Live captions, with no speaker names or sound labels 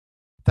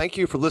Thank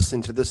you for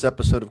listening to this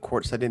episode of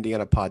Courtside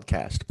Indiana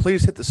podcast.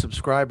 Please hit the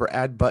subscribe or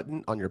add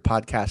button on your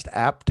podcast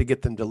app to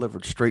get them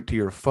delivered straight to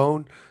your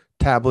phone,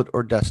 tablet,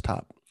 or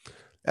desktop.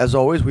 As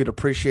always, we'd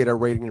appreciate a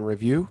rating and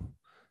review,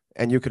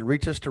 and you can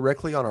reach us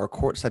directly on our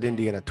Courtside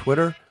Indiana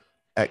Twitter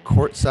at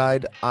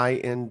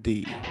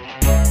CourtsideIND.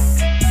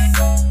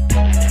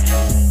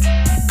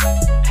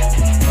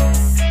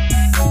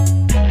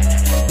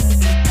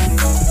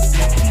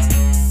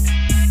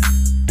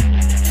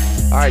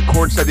 All right,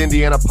 Courtside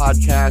Indiana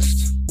podcast.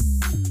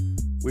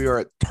 We are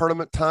at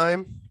tournament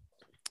time.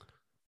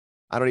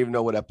 I don't even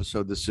know what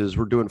episode this is.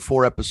 We're doing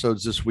 4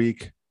 episodes this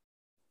week.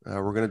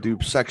 We're going to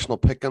do sectional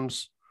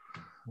pick'ems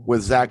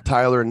with Zach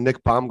Tyler and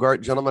Nick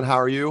Baumgart. Gentlemen, how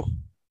are you?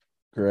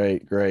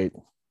 Great.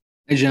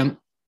 Hey, Jim.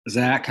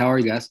 Zach, how are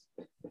you guys?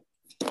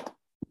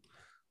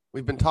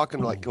 We've been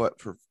talking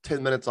for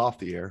 10 minutes off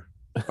the air,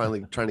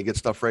 finally trying to get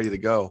stuff ready to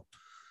go.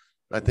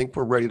 I think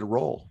we're ready to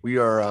roll. We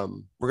are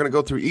we're going to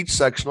go through each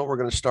sectional. We're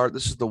going to start.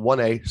 This is the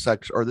 1A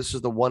section, or this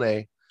is the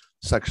 1A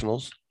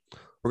sectionals.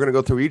 We're going to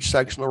go through each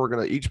sectional. We're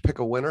going to each pick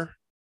a winner.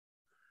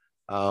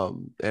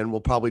 And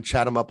we'll probably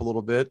chat them up a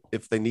little bit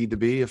if they need to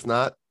be. If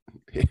not,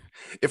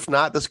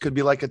 this could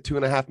be like a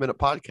 2.5 minute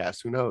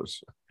podcast. Who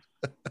knows?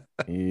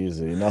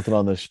 Easy. Nothing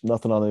on these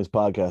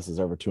podcasts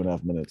is ever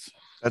 2.5 minutes.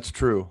 That's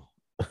true.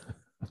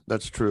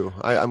 That's true.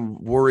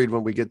 I'm worried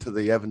when we get to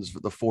the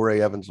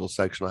 4A Evansville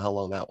section, how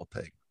long that will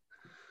take.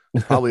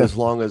 Probably as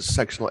long as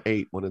sectional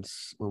 8 when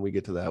we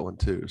get to that one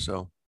too.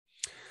 So,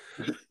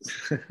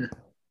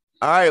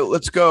 all right,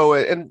 let's go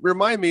and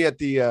remind me at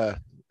the.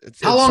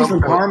 How long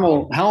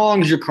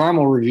is your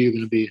caramel review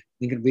going to be?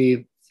 Think it'll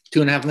be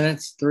 2.5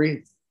 minutes,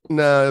 3?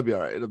 No, it'll be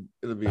all right.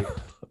 It'll be.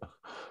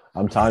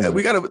 I'm tired.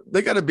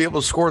 They got to be able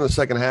to score in the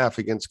second half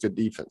against good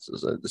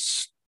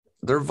defenses.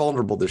 They're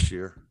vulnerable this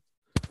year,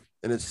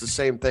 and it's the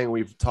same thing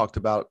we've talked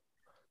about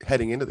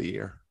heading into the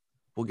year.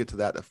 We'll get to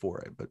that at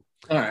 4A, but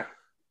all right.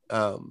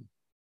 I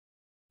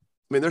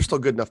mean, they're still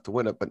good enough to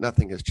win it, but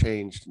nothing has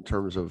changed in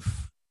terms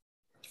of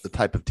the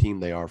type of team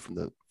they are from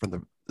the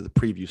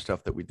preview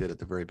stuff that we did at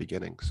the very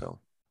beginning. So,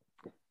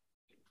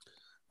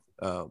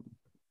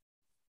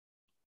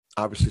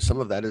 obviously, some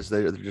of that is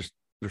they're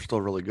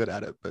still really good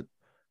at it, but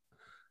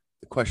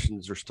the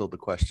questions are still the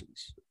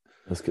questions.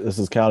 This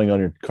is counting on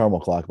your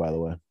caramel clock, by the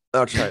way.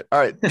 That's right. All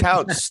right,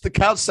 the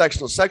count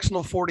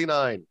sectional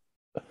 49.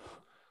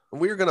 And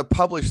we are going to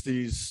publish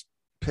these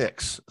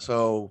picks,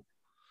 so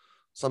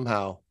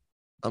somehow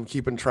I'm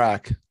keeping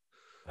track.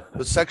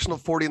 The sectional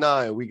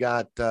 49, we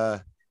got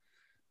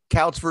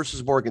Couts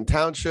versus Morgan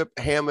Township.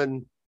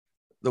 Hammond,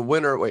 the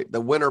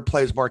winner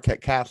plays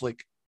Marquette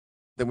Catholic.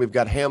 Then we've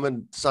got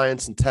Hammond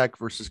Science and Tech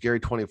versus Gary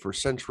 21st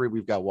Century.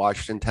 We've got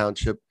Washington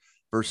Township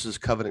versus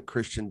Covenant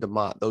Christian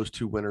DeMott. Those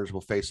 2 winners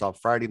will face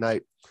off Friday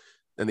night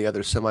in the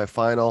other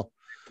semifinal.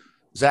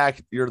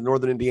 Zach, you're the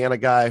Northern Indiana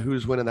guy.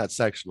 Who's winning that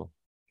sectional?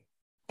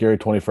 Gary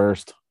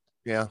 21st.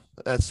 Yeah,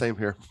 that's same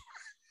here.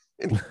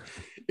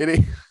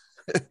 Any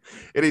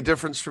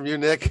difference from you,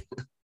 Nick?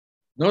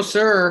 No,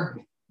 sir.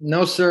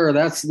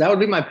 That would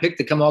be my pick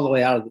to come all the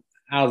way out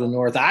of the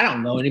North. I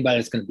don't know anybody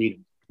that's going to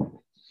beat him,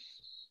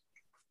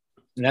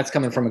 and that's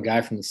coming from a guy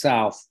from the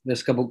South.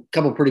 There's a couple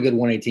pretty good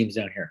 1A teams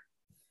down here.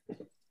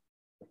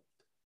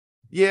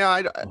 Yeah,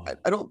 I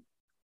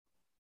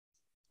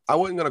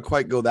wasn't going to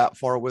quite go that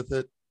far with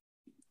it,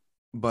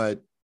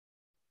 but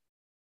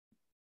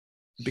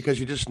because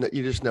you just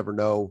never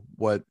know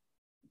what.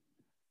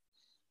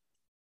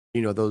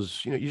 You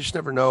just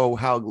never know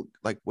how,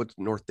 what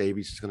North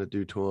Davies is going to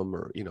do to them,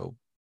 or, I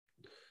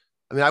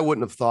mean, I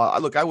wouldn't have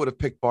thought, I would have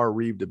picked Bar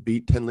Reeve to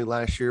beat Tinley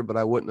last year, but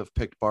I wouldn't have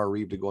picked Bar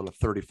Reeve to go on a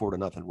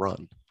 34-0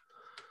 run.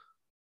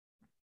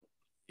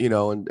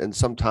 And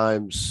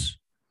sometimes,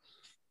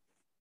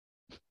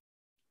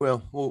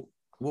 well,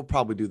 we'll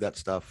probably do that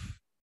stuff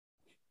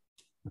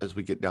as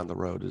we get down the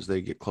road, as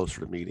they get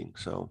closer to meeting.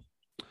 So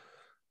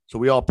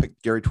we all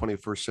picked Gary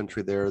 21st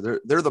Century there.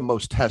 They're the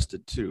most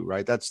tested too,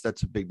 right? That's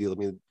a big deal. I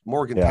mean,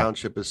 Morgan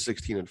Township is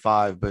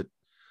 16-5, but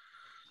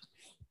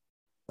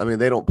I mean,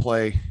 they don't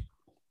play,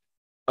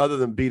 other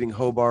than beating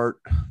Hobart,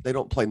 they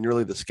don't play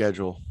nearly the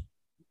schedule.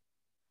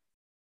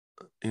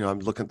 I'm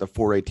looking at the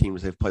 4A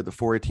teams they've played. The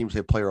 4A teams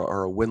they play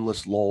are a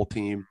winless Lowell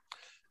team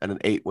and an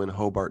 8-win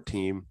Hobart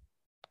team.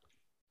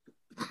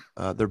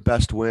 Their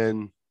best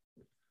win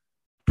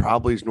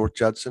probably is North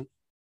Judson.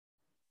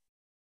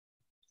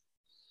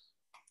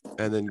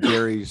 And then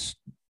Gary's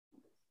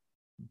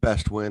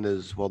best win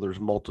is, there's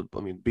multiple.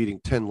 I mean, beating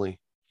Tinley,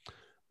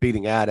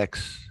 beating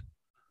Addix,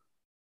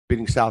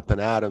 beating South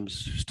Bend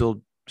Adams,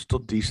 still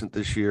decent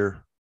this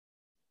year.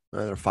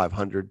 They're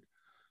 500.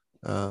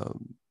 They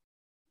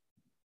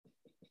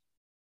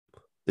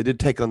did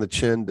take on the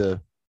chin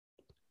to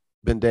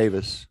Ben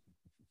Davis,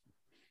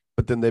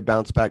 but then they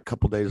bounced back a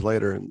couple days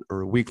later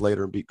or a week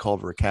later and beat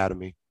Culver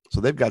Academy.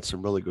 So they've got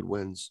some really good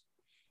wins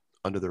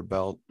under their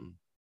belt.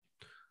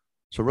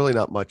 So really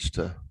not much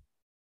to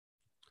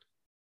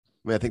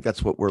 – I think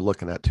that's what we're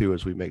looking at too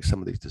as we make some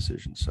of these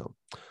decisions. So,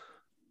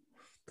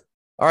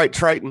 all right,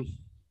 Triton,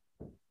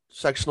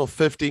 sectional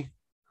 50,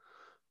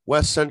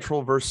 West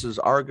Central versus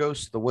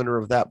Argos. The winner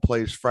of that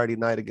plays Friday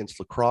night against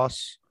La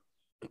Crosse.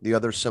 The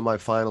other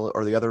semifinal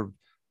or the other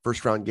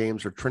first round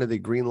games are Trinity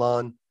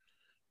Greenlawn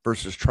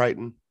versus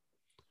Triton,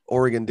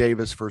 Oregon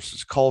Davis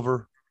versus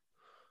Culver.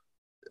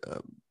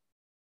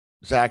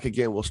 Zach,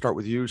 again, we'll start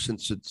with you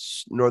since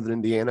it's Northern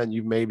Indiana and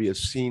you maybe have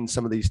seen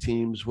some of these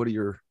teams.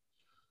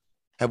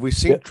 Have we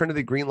seen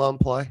Trinity Greenlawn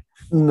play?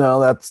 No,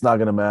 that's not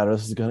going to matter.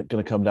 This is going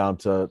to come down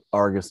to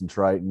Argus and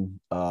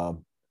Triton.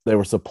 They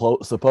were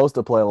supposed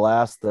to play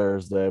last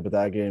Thursday, but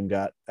that game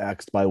got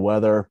axed by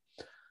weather.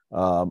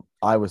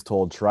 I was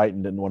told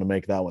Triton didn't want to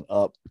make that one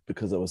up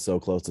because it was so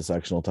close to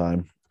sectional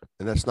time.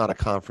 And that's not a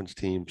conference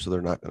team, so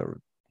they're not going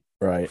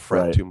to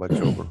fret too much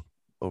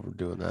over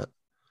doing that.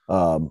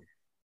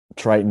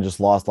 Triton just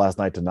lost last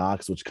night to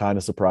Knox, which kind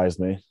of surprised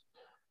me.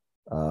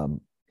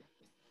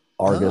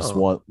 Argus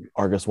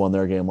won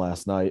their game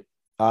last night.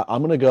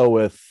 I'm going to go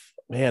with,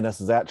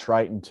 this is at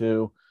Triton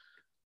too.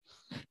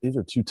 These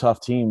are two tough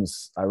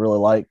teams I really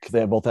like.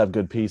 They both have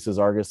good pieces.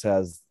 Argus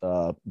has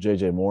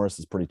JJ Morris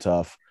is pretty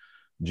tough,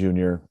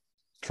 junior.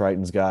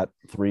 Triton's got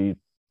three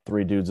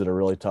dudes that are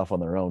really tough on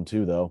their own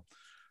too, though.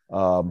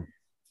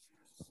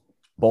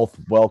 Both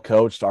well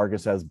coached.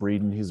 Argus has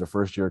Breeden. He's their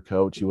first year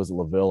coach. He was at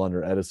LaVille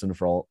under Edison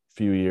for a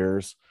few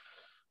years.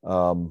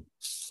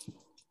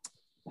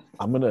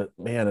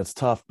 It's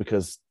tough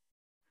because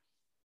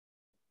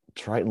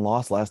Triton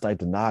lost last night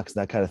to Knox.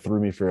 And that kind of threw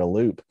me for a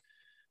loop.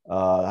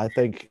 I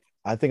think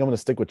I'm going to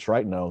stick with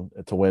Triton though,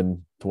 to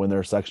win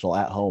their sectional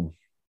at home.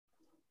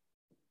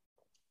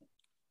 I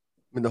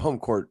mean, the home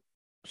court,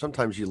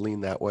 sometimes you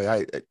lean that way.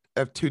 I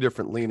have two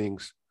different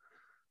leanings.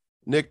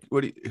 Nick,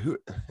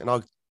 and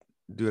I'll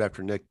do it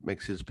after Nick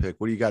makes his pick.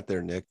 What do you got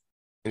there, Nick?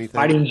 Anything?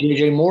 Fighting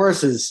JJ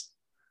Morris's.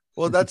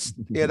 Well, that's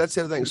the other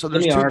thing. So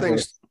there's two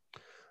things.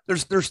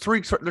 There's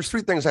three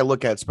things I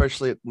look at,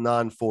 especially at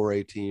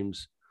non-4A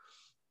teams.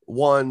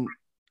 One,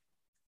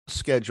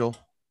 schedule.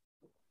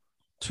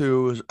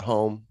 Two is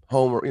home,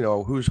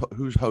 or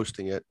who's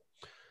hosting it,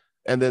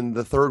 and then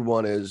the third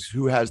one is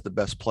who has the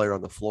best player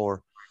on the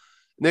floor.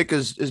 Nick,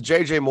 is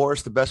JJ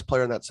Morris the best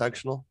player in that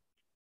sectional?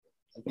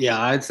 Yeah,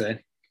 I'd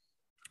say.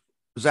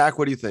 Zach,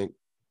 what do you think?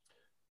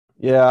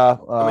 Yeah,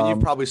 I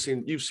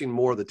mean, you've seen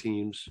more of the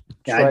teams.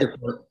 Yeah,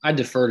 I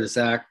defer to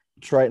Zach.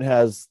 Triton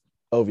has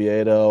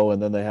Oviedo, and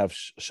then they have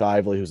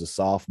Shively, who's a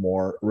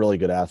sophomore, really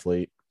good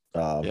athlete.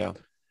 And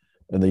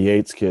the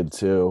Yates kid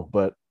too,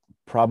 but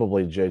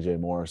probably JJ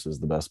Morris is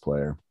the best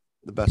player.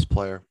 The best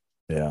player.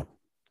 Yeah.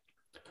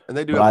 And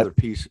they do have other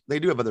pieces. They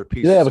do have other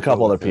pieces. They have a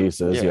couple other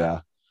pieces,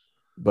 yeah.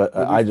 But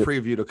I just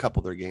previewed a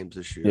couple of their games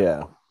this year.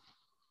 Yeah.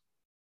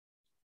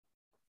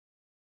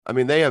 I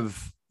mean, they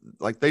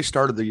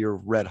started the year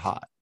red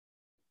hot.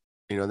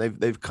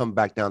 They've come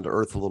back down to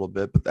earth a little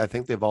bit, but I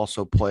think they've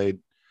also played,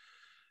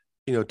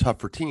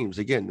 tougher teams.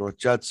 Again, North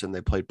Judson,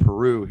 they played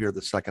Peru here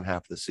the second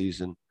half of the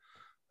season.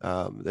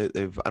 I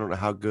don't know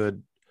how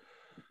good,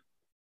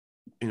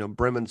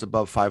 Bremen's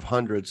above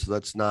 500, so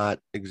that's not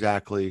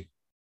exactly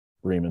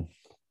Bremen.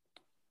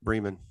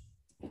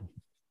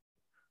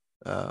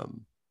 That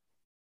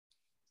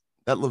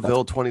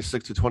LaVille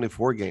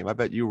 26-24 game, I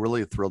bet you were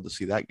really thrilled to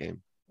see that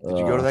game. Did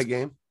you go to that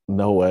game?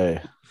 No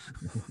way.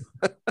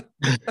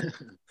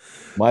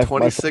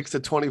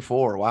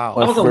 26-24. Wow.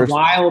 That was a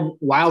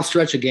wild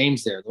stretch of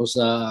games there. Those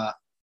 5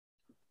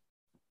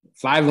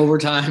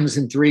 overtimes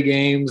in 3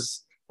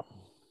 games,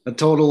 a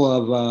total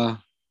of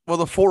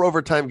the 4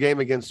 overtime game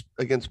against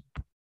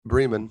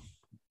Bremen.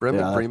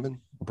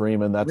 Bremen.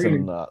 That's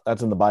in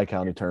the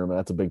Bi-County tournament.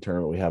 That's a big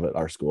tournament we have at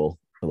our school,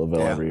 at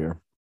LaVille, every year.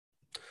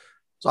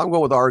 So I'm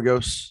going with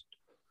Argos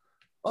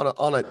on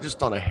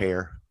a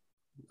hair.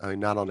 I mean,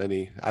 not on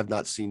any. I've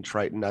not seen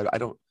Triton.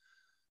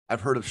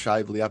 I've heard of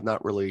Shively. I've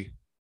not really,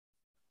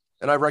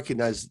 and I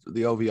recognize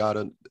the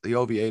Oviedo.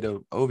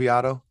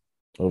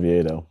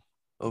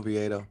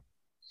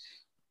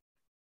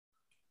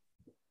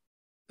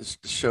 This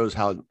shows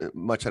how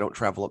much I don't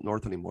travel up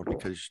north anymore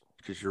because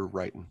you're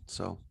writing.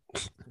 So,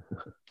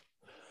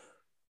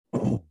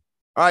 all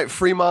right,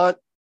 Fremont.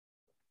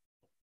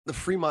 The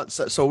Fremont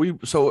set. So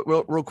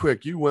real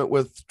quick, you went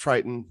with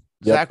Triton.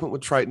 Yep. Zach went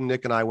with Triton.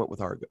 Nick and I went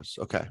with Argos.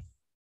 Okay,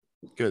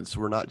 good.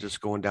 So we're not just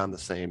going down the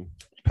same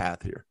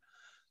path here.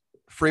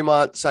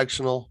 Fremont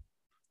sectional,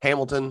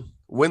 Hamilton,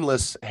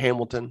 winless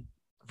Hamilton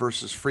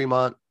versus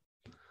Fremont.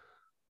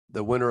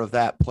 The winner of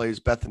that plays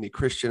Bethany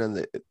Christian in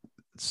the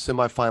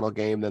semifinal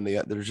game. Then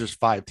there's just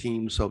 5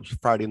 teams. So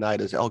Friday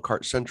night is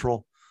Elkhart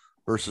Central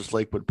versus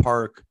Lakewood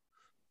Park.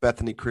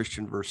 Bethany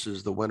Christian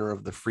versus the winner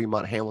of the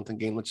Fremont Hamilton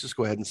game. Let's just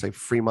go ahead and say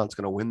Fremont's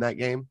going to win that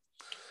game.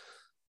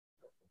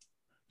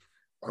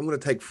 I'm going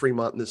to take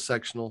Fremont in this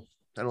sectional.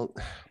 I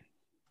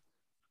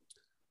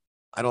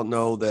don't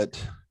know that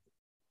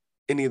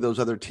any of those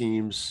other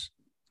teams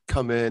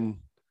come in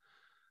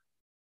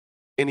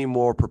any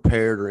more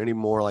prepared or any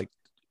more like.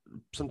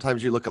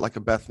 Sometimes you look at like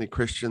a Bethany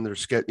Christian,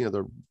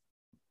 the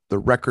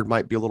record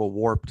might be a little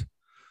warped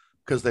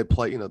because they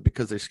play,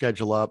 because they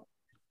schedule up.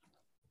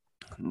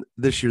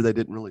 This year they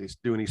didn't really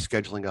do any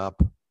scheduling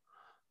up.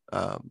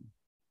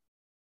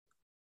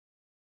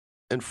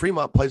 and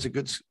Fremont plays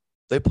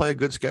they play a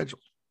good schedule.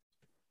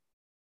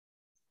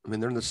 I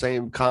mean, they're in the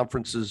same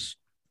conference as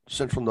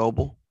Central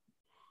Noble.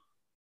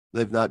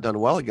 They've not done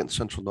well against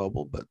Central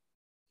Noble, but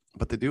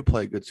they do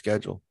play a good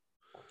schedule.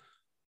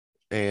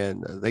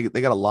 And they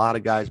got a lot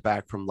of guys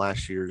back from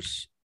last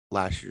year's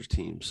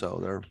team.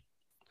 So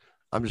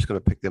I'm just going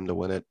to pick them to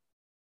win it.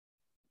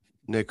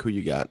 Nick, who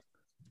you got?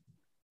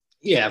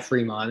 Yeah,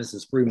 Fremont. This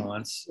is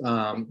Fremont's.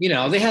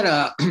 They had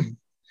a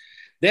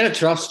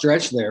tough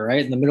stretch there,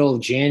 right? In the middle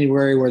of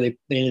January where they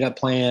ended up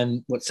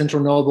playing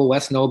Central Noble,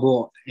 West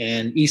Noble,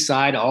 and East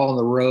Side all on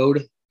the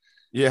road.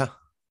 Yeah.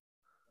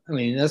 I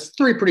mean, that's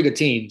 3 pretty good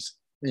teams.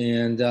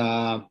 And,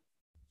 again,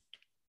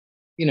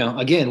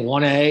 a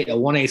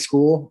 1A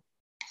school.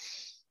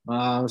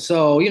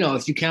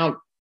 If you count,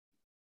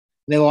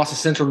 they lost to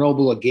Central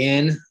Noble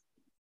again.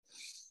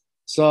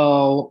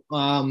 So,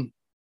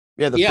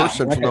 first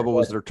Central Noble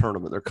was their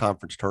tournament, their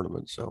conference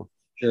tournament. So,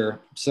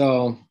 sure.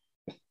 So,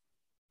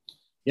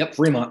 yep,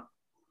 Fremont.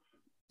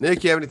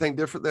 Nick, you have anything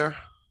different there?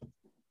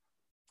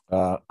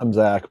 I'm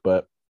Zach,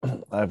 but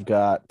I've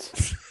got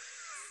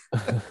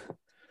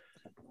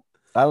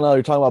I don't know.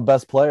 You're talking about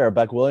best player.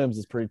 Beck Williams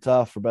is pretty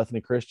tough for Bethany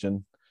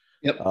Christian.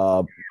 Yep.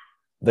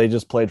 They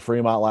just played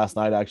Fremont last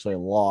night, actually,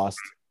 and lost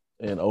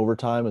in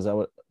overtime. Is that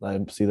what I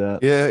see that?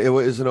 Yeah, it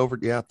was an over.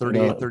 Yeah,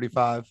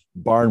 38-35.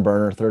 Barn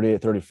burner,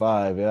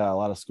 38-35. Yeah, a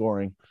lot of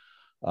scoring.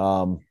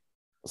 So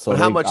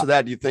how much of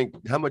that do you think?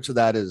 How much of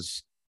that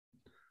is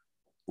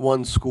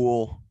one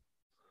school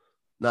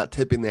not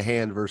tipping the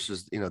hand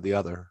versus the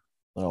other?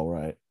 Oh,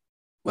 right.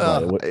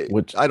 Well,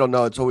 which I don't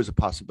know. It's always a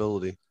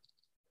possibility.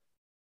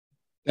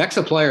 Beck's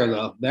a player,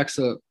 though.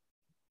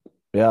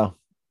 Yeah,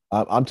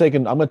 I'm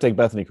going to take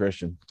Bethany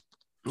Christian.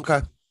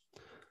 Okay.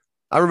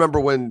 I remember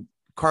when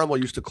Carmel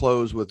used to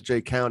close with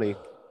Jay County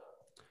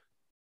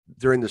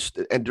during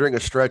a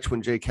stretch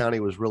when Jay County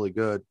was really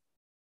good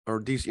or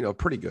decent,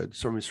 pretty good.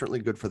 So I mean, certainly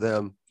good for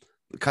them,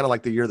 kind of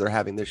like the year they're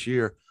having this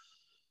year.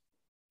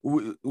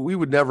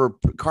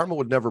 Carmel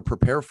would never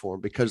prepare for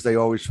them because they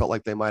always felt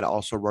like they might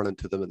also run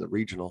into them in the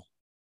regional.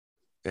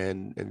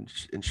 And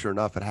sure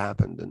enough, it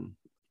happened.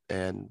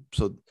 And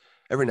so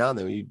every now and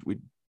then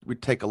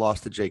we'd take a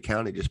loss to Jay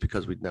County just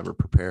because we'd never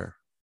prepare.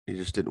 You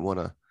just didn't want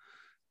to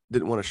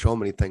show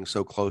them anything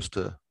so close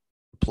to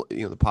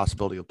the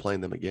possibility of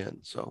playing them again.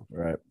 So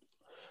right.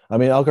 I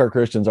mean, Elkhart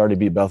Christian's already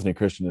beat Bethany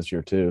Christian this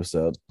year too,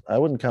 so I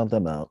wouldn't count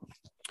them out.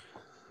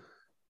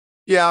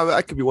 Yeah,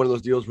 that could be one of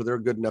those deals where they're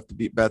good enough to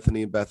beat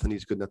Bethany and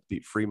Bethany's good enough to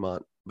beat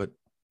Fremont, but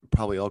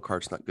probably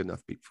Elkhart's not good enough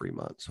to beat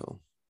Fremont. So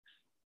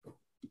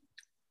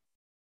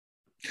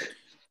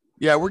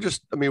yeah,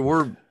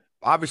 we're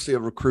obviously a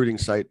recruiting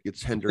site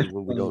gets hindered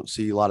when we don't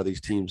see a lot of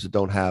these teams that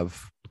don't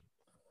have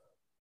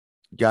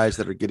guys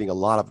that are getting a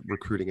lot of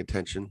recruiting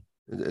attention.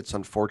 It's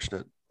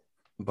unfortunate,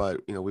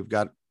 but we've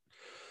got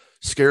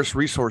scarce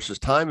resources.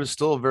 Time is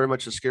still very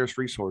much a scarce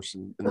resource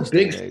in this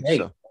day and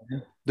age. So.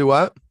 Do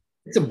what?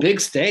 It's a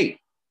big state.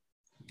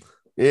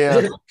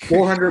 Yeah.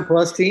 400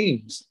 plus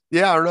teams.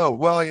 Yeah, I don't know.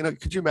 Well,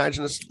 could you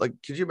imagine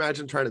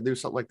trying to do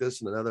something like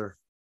this in another,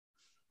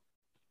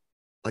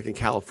 like in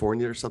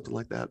California or something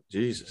like that?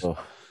 Jesus. Oh.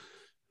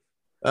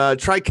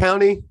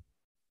 Tri-County.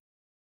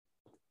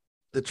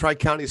 The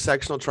Tri-County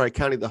sectional,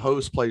 Tri-County, the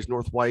host plays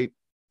North White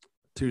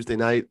Tuesday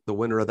night. The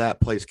winner of that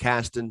plays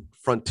Caston.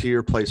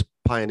 Frontier plays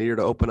Pioneer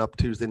to open up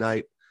Tuesday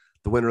night.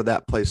 The winner of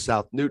that plays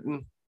South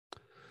Newton.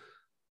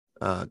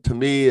 To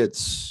me,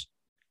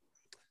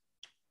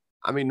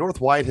 North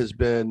White has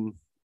been.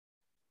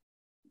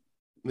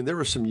 There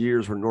were some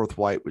years where North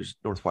White was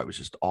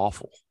just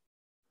awful,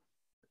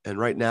 and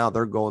right now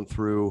they're going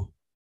through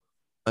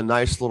a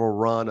nice little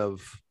run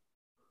of.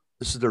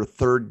 This is their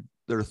third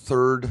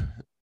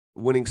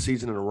winning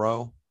season in a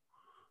row.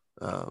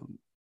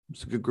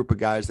 It's a good group of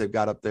guys they've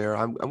got up there.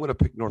 I'm going to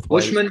pick North White.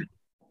 Bushman.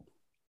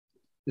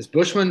 Is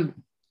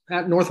Bushman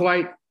at North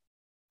White?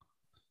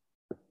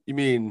 You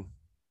mean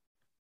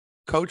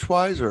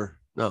coach-wise or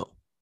no?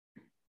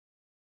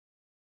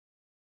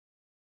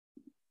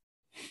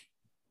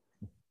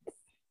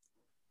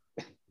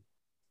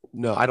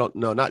 No, I don't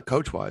know. Not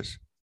coach-wise.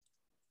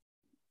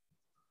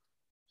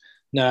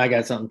 No, I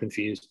got something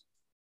confused.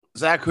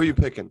 Zach, who are you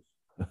picking?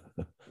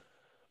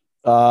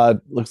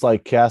 Looks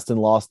like Caston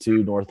lost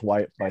to North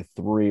White by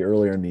 3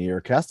 earlier in the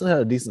year. Caston had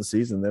a decent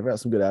season. They've got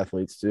some good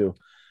athletes too.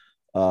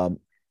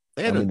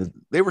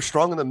 They were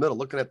strong in the middle.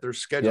 Looking at their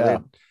schedule, yeah.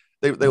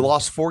 they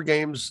lost 4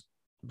 games,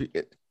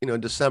 in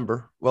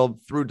December. Well,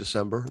 through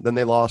December, then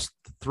they lost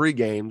 3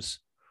 games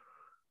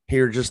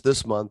here just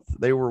this month.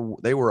 They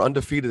were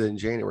undefeated in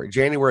January.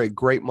 January, a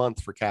great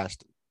month for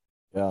Caston.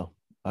 Yeah,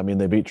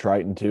 they beat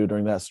Triton too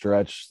during that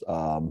stretch.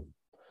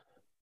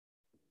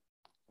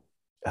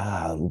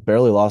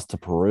 Barely lost to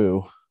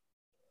Peru.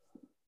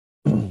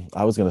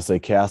 I was going to say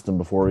Caston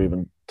before we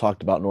even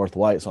talked about North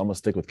White, so I'm going to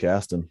stick with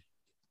Caston.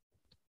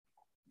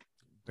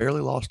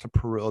 Barely lost to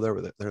Peru.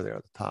 They're there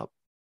at the top.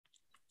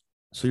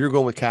 So you're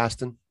going with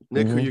Caston.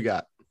 Nick, who you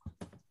got?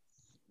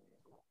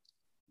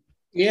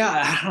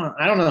 Yeah,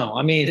 I don't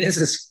know. This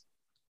is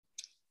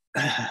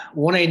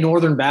 1A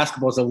Northern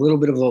basketball is a little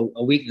bit of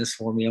a weakness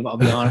for me. I'll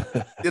be honest.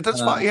 Yeah, that's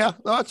fine. Yeah,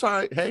 no, that's all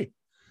right. Hey,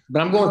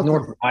 but I'm going with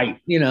North White.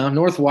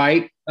 North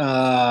White.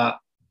 I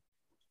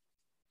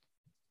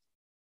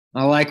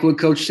like what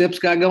Coach Sips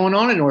got going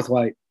on at North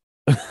White.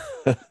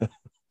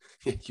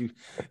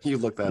 you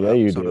look that Yeah, up.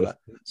 you So do. did I.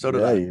 So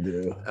did Yeah, I. you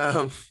do.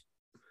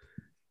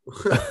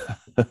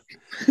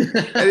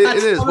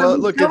 It is. Well,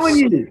 look,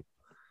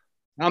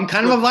 I'm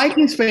kind of a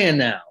Vikings fan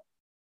now.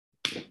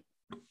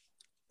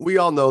 We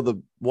all know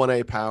the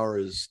 1A power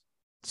is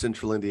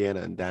Central Indiana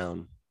and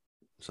down,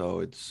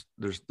 so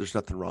there's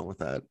nothing wrong with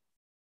that.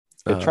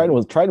 Yeah,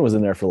 Triton was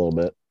in there for a little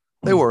bit.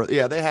 They were,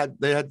 yeah. They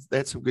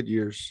had some good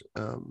years,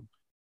 and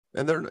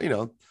they're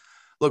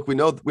look, we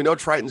know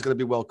Triton's going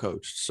to be well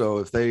coached. So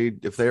if they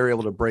are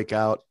able to break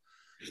out,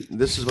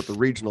 this is the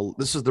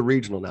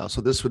regional now.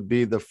 So this would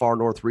be the Far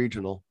North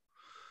Regional.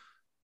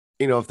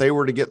 If they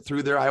were to get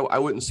through there, I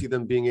wouldn't see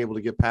them being able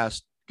to get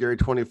past Gary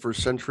 21st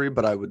Century,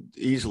 but I would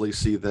easily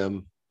see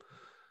them,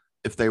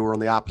 if they were on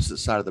the opposite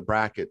side of the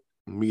bracket,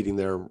 meeting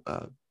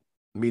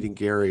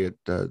Gary at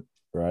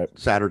right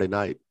Saturday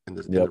night in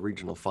the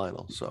regional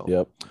final. So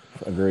yep,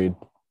 agreed.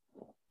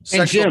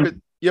 And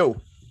Jim, yo,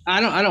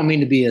 I don't mean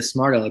to be a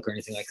smart aleck or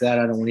anything like that.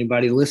 I don't want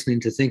anybody listening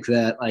to think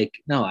that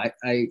no, I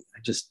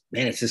just,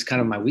 man, it's just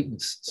kind of my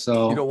weakness.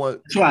 So you don't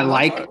want. That's what I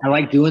like. I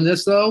like doing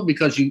this though,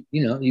 because you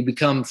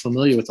become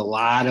familiar with a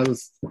lot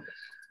of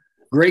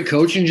great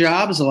coaching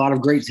jobs, a lot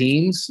of great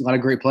teams, a lot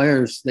of great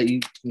players that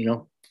you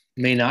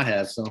may not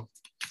have. So,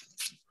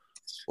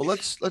 well,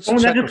 let's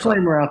that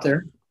disclaimer out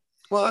there.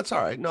 Well, that's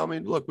all right. No, I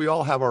mean, look, we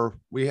all have our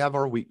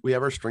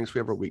strengths, we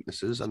have our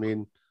weaknesses. I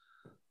mean,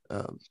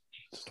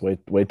 just wait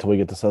till we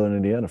get to Southern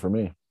Indiana for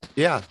me.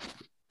 Yeah.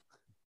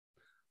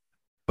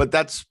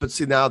 But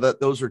see, now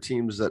that those are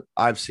teams that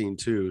I've seen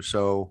too.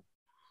 So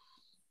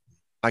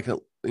I can,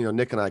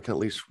 Nick and I can at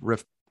least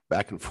riff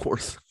back and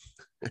forth.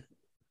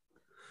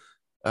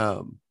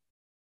 I'm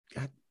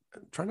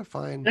trying to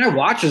find. And I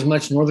watch as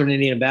much Northern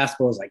Indiana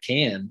basketball as I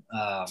can.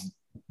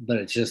 But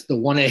it's just the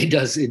 1A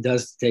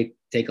does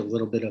take a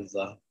little bit of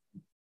the.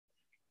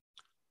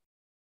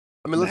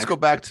 I mean, let's go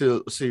back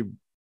to see.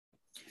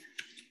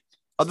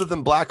 Other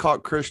than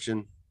Blackhawk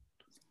Christian,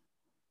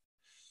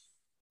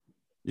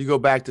 you go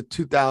back to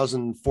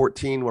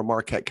 2014 where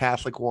Marquette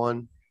Catholic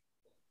won,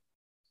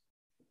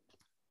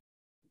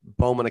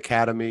 Bowman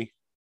Academy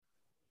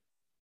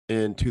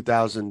in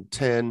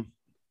 2010.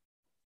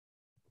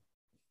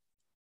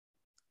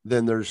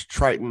 Then there's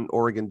Triton,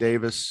 Oregon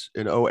Davis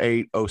in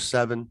 08,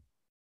 07.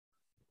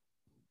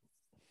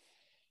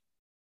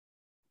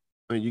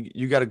 I mean,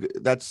 you got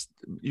to.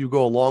 You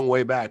go a long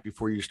way back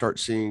before you start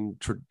seeing.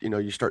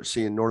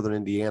 Northern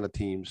Indiana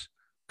teams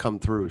come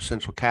through.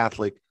 Central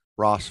Catholic,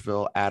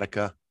 Rossville,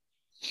 Attica.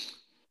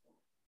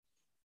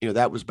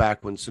 That was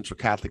back when Central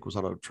Catholic was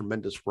on a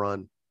tremendous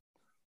run.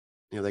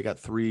 They got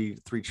three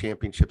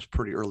championships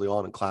pretty early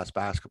on in class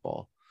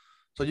basketball.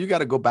 So you got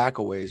to go back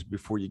a ways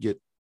before you get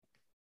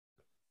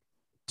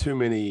too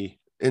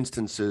many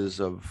instances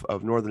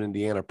of Northern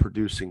Indiana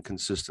producing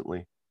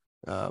consistently.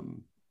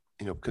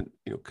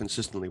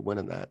 Consistently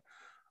winning that.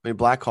 I mean,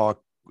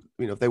 Blackhawk,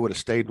 if they would have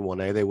stayed in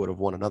 1A, they would have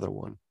won another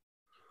one.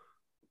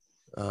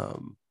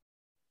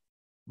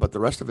 But the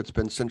rest of it's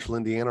been Central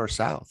Indiana or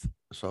South.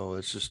 So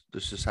it's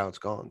just how it's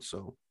gone.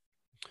 So,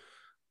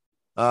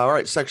 all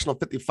right, sectional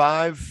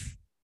 55.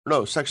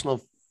 No,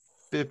 sectional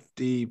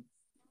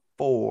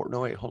 54. No,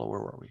 wait, hold on. Where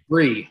were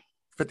we?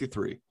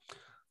 53.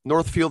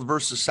 Northfield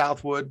versus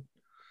Southwood.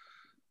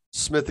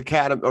 Smith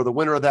Academy, or the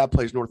winner of that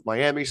plays North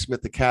Miami.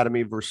 Smith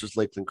Academy versus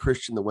Lakeland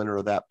Christian. The winner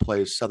of that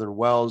plays Southern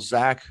Wells.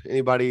 Zach,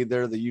 anybody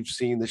there that you've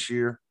seen this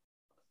year?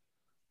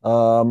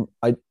 I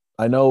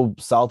know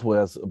Southwood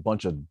has a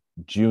bunch of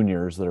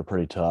juniors that are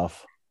pretty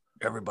tough.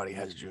 Everybody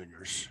has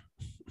juniors.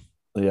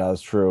 Yeah,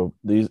 that's true.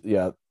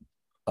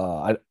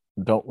 I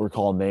don't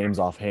recall names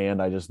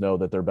offhand. I just know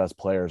that their best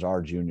players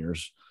are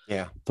juniors.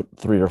 Yeah,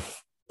 three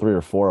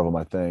or four of them,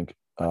 I think.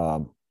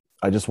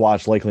 I just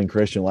watched Lakeland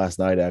Christian last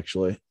night,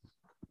 actually.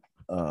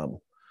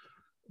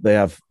 They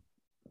have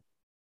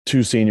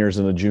two seniors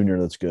and a junior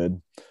that's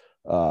good.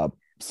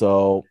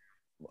 So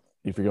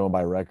if you're going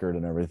by record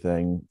and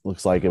everything,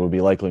 looks like it would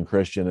be Lakeland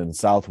Christian and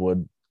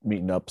Southwood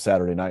meeting up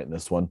Saturday night in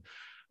this one.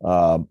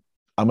 I'm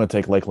going to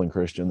take Lakeland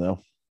Christian, though.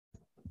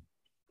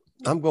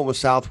 I'm going with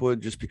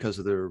Southwood just because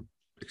of their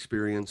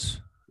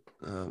experience.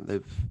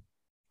 They've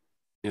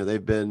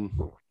been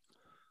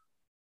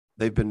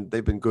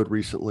good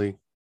recently.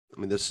 I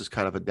mean, this is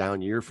kind of a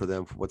down year for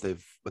them for what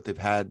they've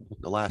had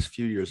the last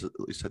few years, at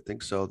least I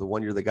think so. The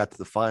one year they got to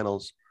the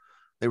finals,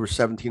 they were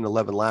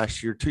 17-11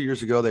 last year. 2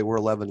 years ago, they were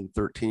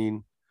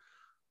 11-13.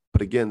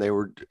 But again, they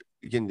were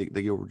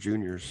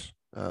juniors.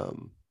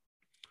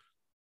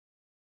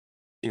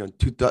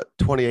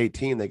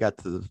 2018, they got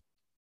to the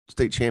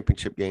state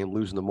championship game,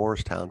 losing to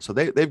Morristown. So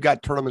they've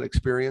got tournament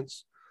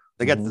experience.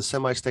 They got to the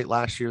semi-state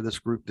last year. This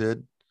group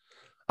did.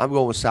 I'm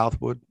going with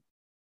Southwood.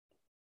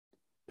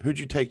 Who'd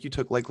you take? You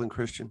took Lakeland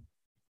Christian.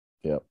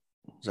 Yep.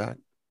 Zach.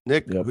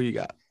 Nick, yep. Who you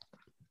got?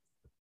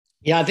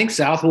 Yeah, I think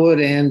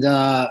Southwood, and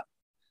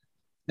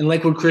And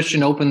Lakewood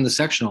Christian opened the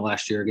sectional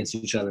last year against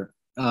each other.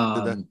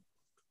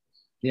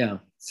 Yeah.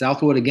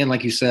 Southwood, again,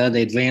 like you said,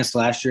 they advanced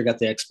last year, got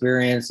the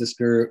experience. This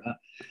year,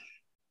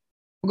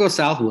 we'll go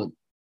Southwood.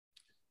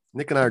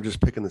 Nick and I are just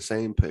picking the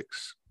same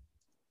picks.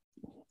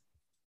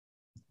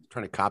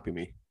 Trying to copy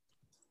me.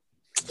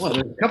 Well,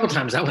 a couple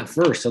times I went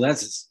first, so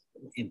that's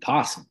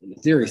impossible. The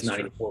theory is not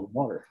even pouring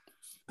water.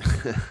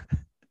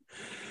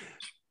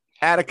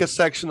 Attica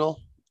sectional.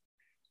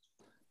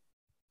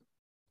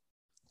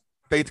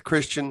 Faith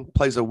Christian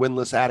plays a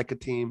winless Attica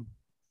team.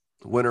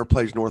 The winner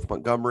plays North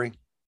Montgomery.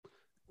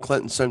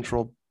 Clinton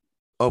Central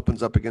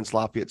opens up against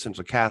Lafayette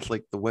Central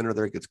Catholic. The winner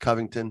there gets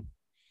Covington.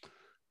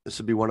 This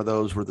would be one of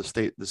those where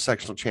the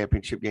sectional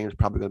championship game is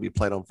probably going to be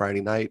played on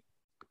Friday night.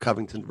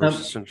 Covington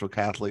versus Central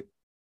Catholic.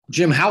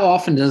 Jim, how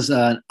often does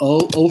an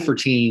Ophir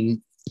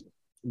team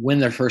win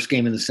their first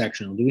game in the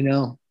sectional? Do we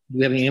know? Do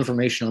we have any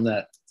information on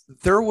that?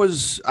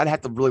 I'd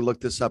have to really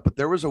look this up, but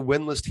there was a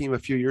winless team a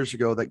few years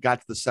ago that got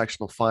to the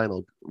sectional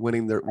final,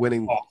 winning their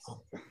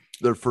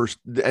first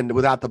and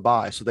without the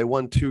bye. So they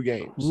won 2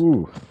 games.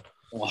 Ooh.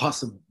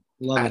 Awesome.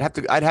 I'd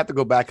have to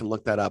go back and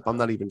look that up. I'm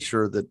not even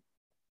sure that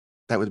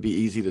would be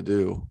easy to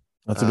do.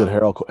 That's a good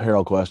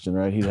Harold question,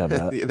 right? He'd have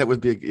that. That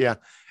would be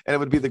and it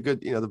would be the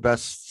good, the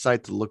best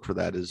site to look for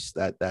that is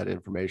that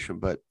information.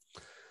 But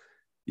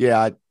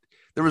yeah,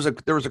 there was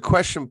a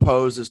question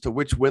posed as to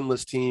which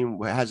winless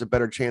team has a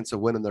better chance of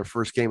winning their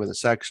first game in the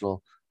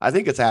sectional. I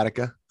think it's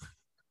Attica.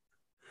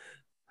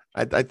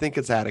 I think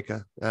it's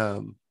Attica.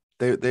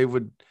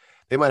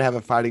 They might have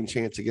a fighting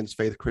chance against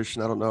Faith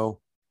Christian. I don't know.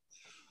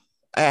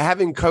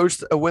 Having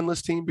coached a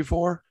winless team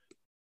before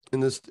in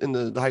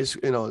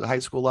the high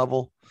school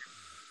level,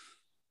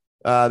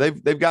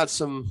 they've got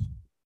some.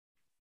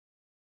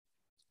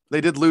 They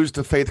did lose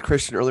to Faith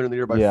Christian earlier in the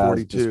year by 42. I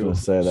was just going to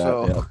say that.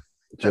 So, yeah.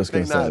 Just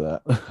going to say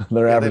that.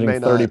 They're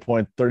averaging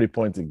 30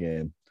 points a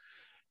game,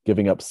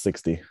 giving up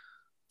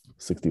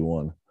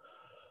 61.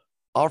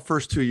 Our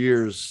first 2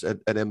 years at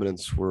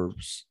Eminence were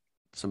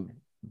some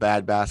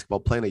bad basketball,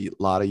 playing a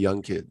lot of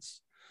young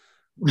kids.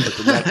 But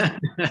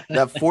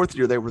that fourth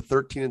year, they were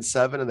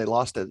 13-7, and they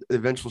lost to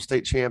eventual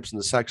state champs in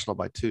the sectional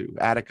by 2.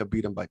 Attica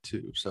beat them by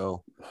 2.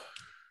 So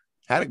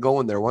had it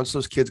going there. Once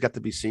those kids got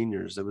to be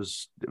seniors, it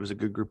was a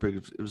good group.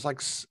 It was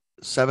like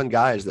 7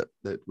 guys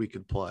that we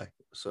could play.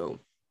 So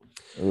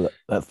that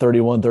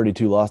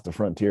 31-32 loss to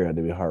Frontier had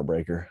to be a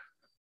heartbreaker.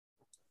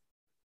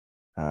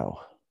 Wow.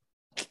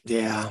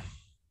 Yeah.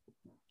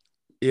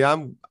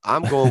 I'm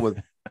going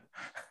with.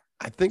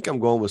 I think I'm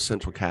going with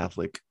Central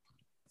Catholic.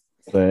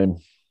 Same.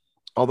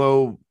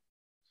 Although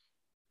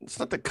it's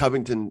not that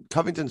Covington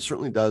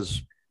certainly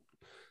does.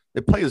 They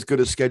play as good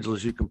a schedule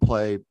as you can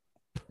play,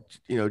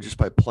 just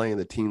by playing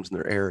the teams in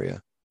their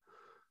area.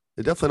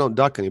 They definitely don't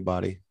duck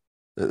anybody.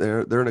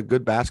 They're in a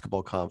good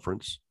basketball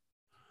conference.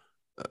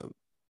 I'm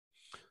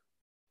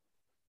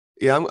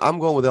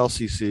going with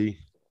LCC.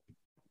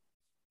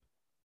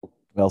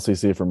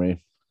 LCC for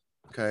me.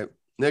 Okay.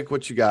 Nick,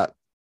 what you got?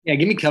 Yeah,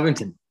 give me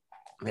Covington.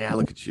 Yeah,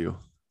 look at you.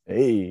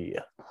 Hey.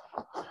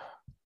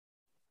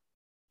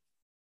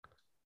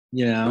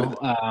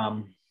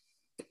 I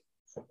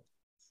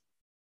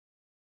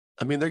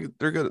mean,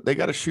 they're good. They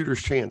got a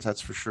shooter's chance, that's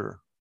for sure.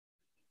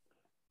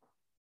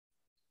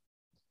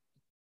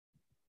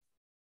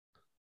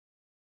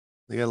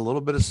 They got a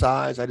little bit of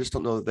size. I just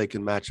don't know that they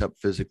can match up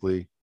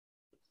physically.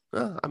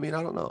 I mean,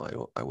 I don't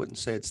know. I wouldn't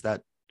say it's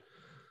that.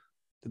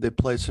 Did they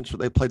play Central?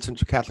 They played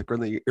Central Catholic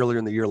earlier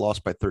in the year,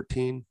 lost by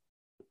 13.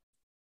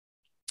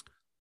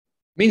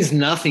 Means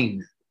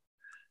nothing.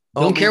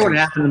 Don't care what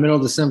happened in the middle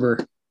of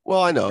December.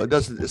 Well, I know it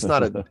doesn't. It's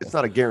not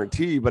a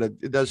guarantee, but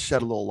it does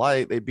shed a little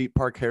light. They beat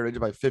Park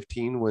Heritage by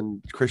 15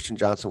 when Christian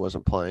Johnson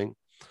wasn't playing.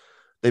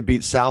 They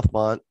beat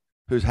Southmont,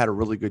 who's had a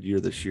really good year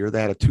this year.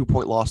 They had a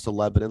 2-point loss to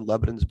Lebanon.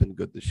 Lebanon's been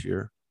good this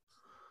year.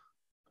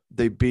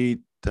 They beat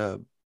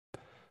Clinton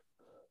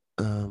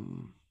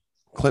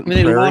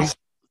Prairie.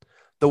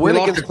 The win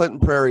against Clinton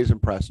Prairie is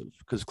impressive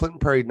because Clinton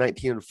Prairie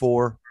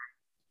 19-4,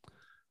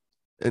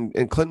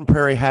 and Clinton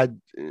Prairie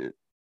came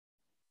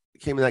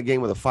in that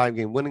game with a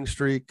 5-game winning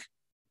streak.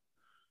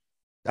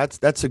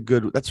 That's a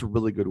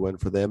really good win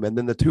for them. And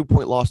then the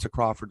 2-point loss to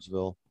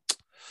Crawfordsville.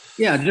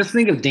 Yeah, just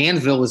think if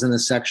Danville was in the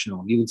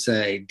sectional, you would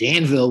say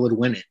Danville would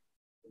win it.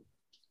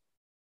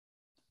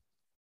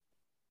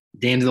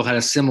 Danville had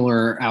a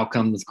similar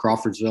outcome with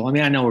Crawfordsville. I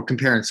mean, I know we're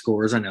comparing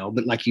scores, I know,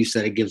 but like you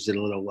said, it gives it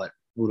a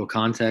little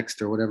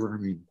context or whatever. I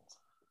mean,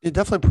 it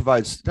definitely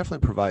provides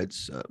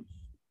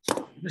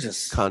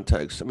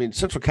context. I mean,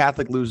 Central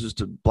Catholic loses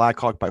to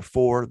Blackhawk by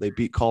 4. They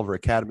beat Culver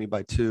Academy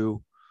by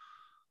 2.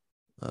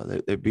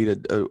 They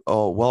beat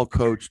a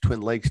well-coached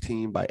Twin Lakes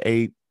team by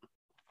 8.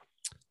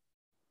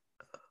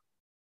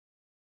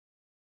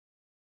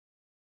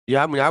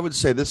 Yeah, I mean, I would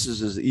say this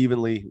is as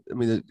evenly. I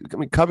mean,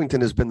 Covington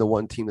has been the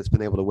one team that's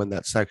been able to win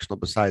that sectional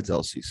besides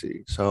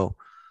LCC. So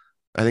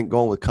I think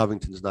going with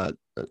Covington is not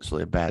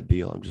necessarily a bad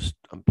deal.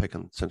 I'm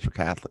picking Central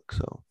Catholic.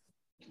 So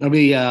it'll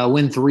be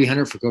win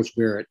 300 for Coach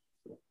Barrett.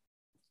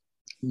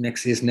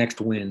 His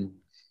next win.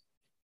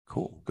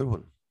 Cool, good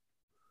one.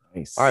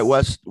 Nice. All right,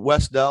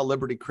 Westdell,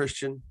 Liberty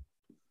Christian.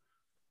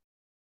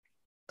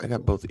 I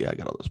got both. Yeah, I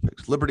got all those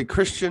picks. Liberty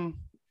Christian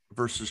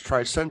versus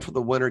Tri Central.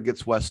 The winner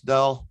gets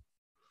Westdell.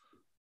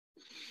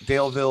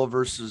 Daleville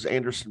versus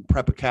Anderson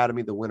Prep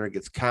Academy. The winner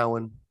gets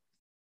Cowan.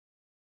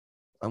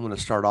 I'm going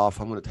to start off.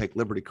 I'm going to take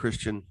Liberty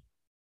Christian.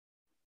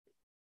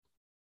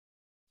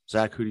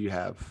 Zach, who do you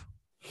have?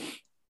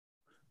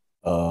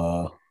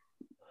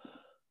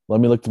 Let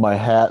me look to my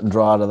hat and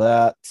draw to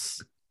that.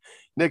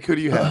 Nick, who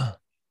do you have?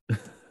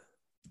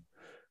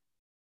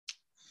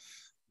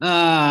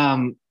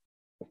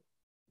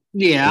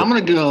 Yeah, I'm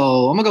gonna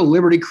go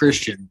Liberty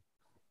Christian.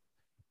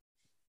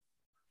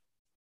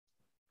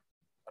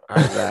 All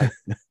right, Zach.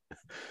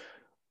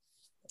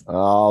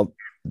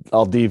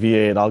 I'll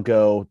deviate. I'll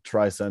go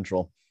Tri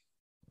Central.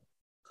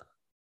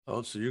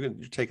 Oh, so you're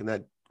taking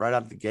that right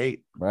out of the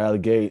gate. Right out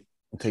of the gate.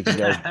 Take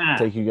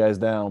you guys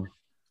down.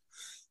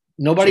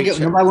 Nobody went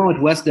with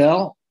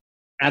Westdell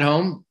at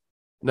home.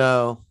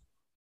 No.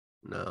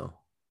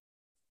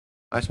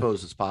 I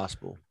suppose it's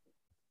possible.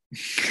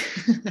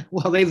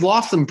 Well, they've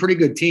lost some pretty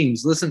good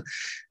teams. Listen,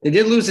 they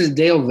did lose to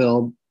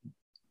Daleville,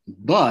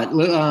 but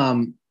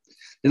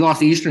they lost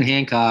to Eastern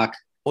Hancock.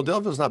 Well,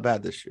 Daleville's not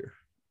bad this year.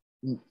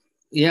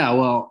 Yeah,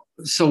 well,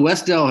 so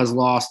Westdell has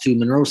lost to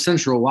Monroe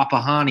Central,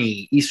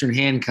 Wapahani, Eastern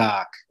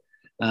Hancock,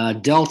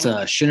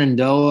 Delta,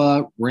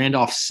 Shenandoah,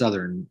 Randolph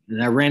Southern.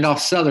 And that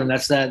Randolph Southern,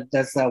 that's that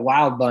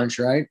wild bunch,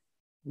 right?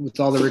 With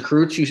all the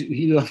recruits,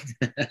 yeah,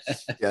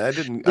 that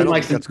didn't. I don't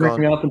think that's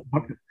gone. I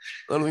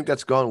don't think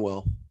that's gone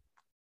well.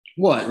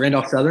 What,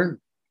 Randolph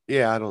Southern?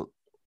 Yeah, I don't.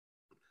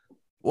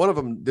 One of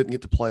them didn't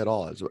get to play at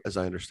all, as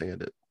I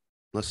understand it,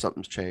 unless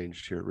something's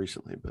changed here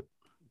recently. But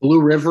Blue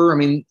River, I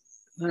mean,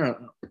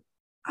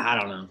 I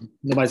don't know.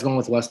 Nobody's going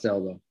with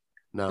Westdell though.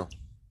 No.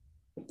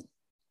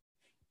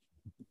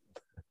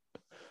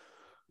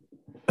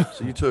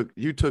 So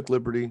you took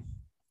Liberty.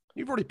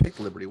 You've already picked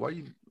Liberty. Why are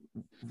you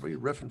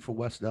riffing for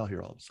Westdell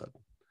here all of a sudden?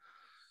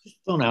 Just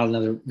throwing out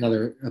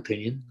another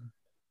opinion.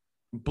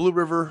 Blue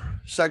River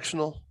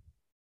sectional.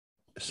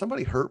 Is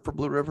somebody hurt for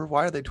Blue River?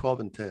 Why are they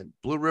 12-10?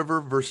 Blue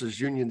River versus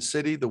Union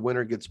City. The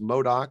winner gets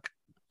Modoc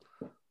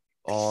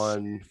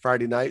on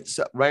Friday night.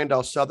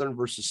 Randolph Southern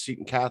versus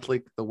Seton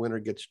Catholic. The winner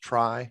gets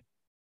Tri.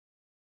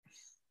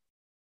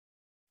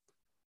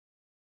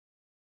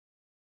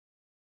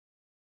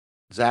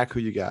 Zach, who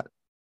you got?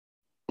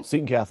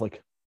 Seton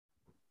Catholic.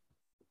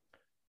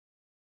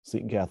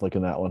 Seton Catholic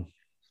in that one.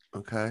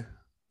 Okay.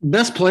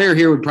 Best player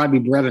here would probably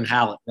be Brevin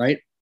Hallett, right?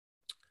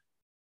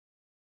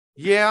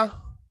 Yeah.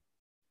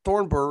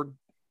 Thornburg.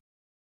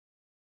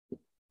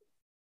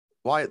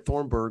 Wyatt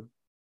Thornburg.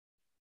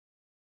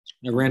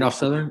 Randolph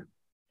Southern?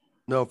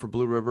 No, for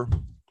Blue River.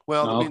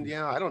 Well, I mean,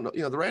 yeah, I don't know.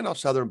 The Randolph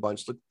Southern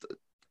bunch, look, a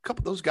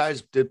couple of those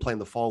guys did play in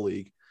the fall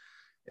league.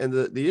 And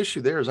the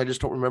issue there is I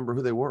just don't remember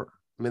who they were.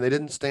 I mean, they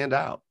didn't stand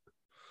out.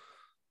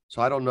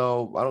 So I don't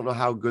know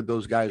how good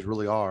those guys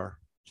really are.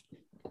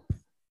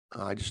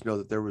 I just know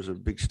that there was a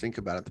big stink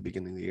about it at the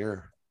beginning of the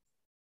year.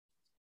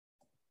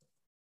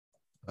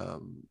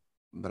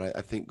 But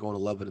I think going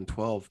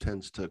 11-12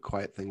 tends to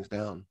quiet things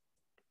down.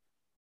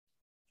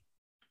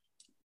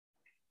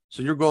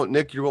 So you're going,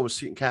 Nick, you're going with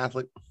Seton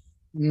Catholic?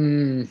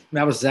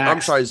 That was Zach.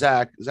 I'm sorry,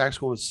 Zach. Zach's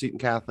going with Seton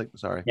Catholic.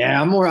 Sorry.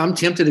 Yeah, I'm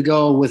tempted to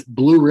go with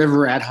Blue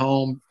River at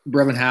home,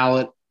 Brevin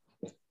Hallett.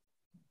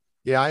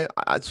 Yeah,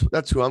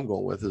 that's who I'm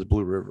going with is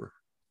Blue River.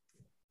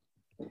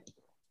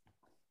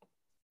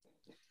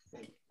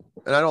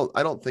 And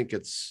I don't think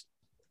it's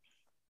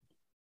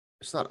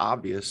not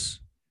obvious.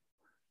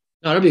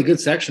 No, it'll be a good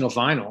sectional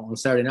final on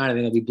Saturday night. I think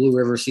it'll be Blue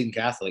River, Seton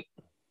Catholic.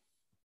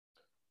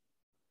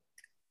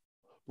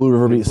 Blue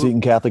River beat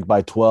Seton Catholic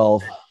by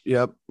 12.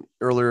 Yep,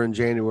 earlier in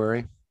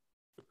January.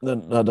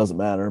 Then that doesn't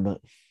matter,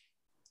 but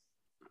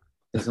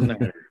doesn't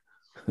matter.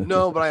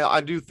 No, but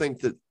I do think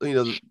that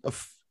the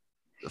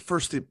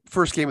first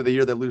game of the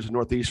year they lose to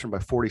Northeastern by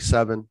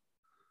 47.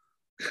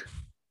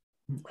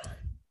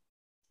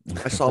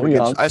 I saw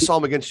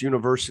them against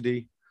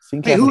University.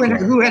 Hey, who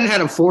hadn't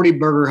had a 40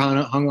 burger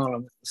hung on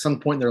them at some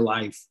point in their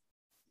life?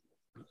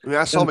 I mean,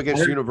 I saw them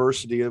against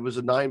University. It was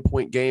a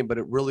 9-point game, but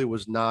it really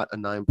was not a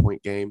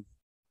 9-point game.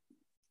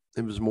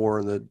 It was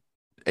more in the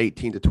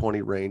 18 to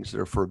 20 range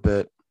there for a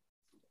bit.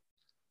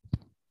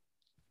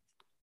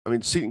 I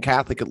mean, Seton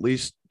Catholic at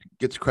least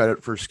gets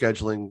credit for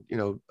scheduling,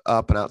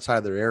 up and outside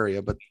of their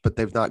area, but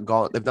they've not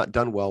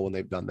done well when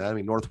they've done that. I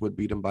mean, Northwood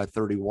beat them by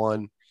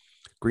 31.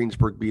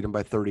 Greensburg beat them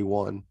by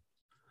 31.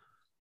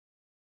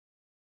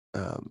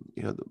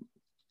 The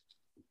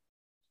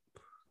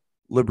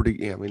Liberty,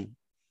 yeah, I mean,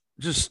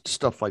 just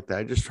stuff like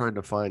that. Just trying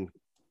to find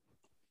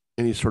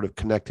any sort of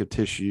connective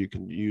tissue you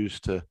can use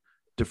to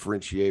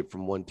differentiate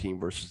from one team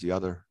versus the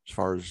other as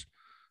far as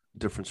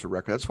difference of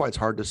record. That's why it's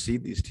hard to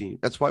seed these teams.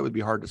 That's why it would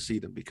be hard to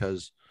seed them,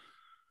 because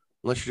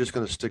unless you're just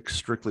going to stick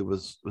strictly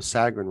with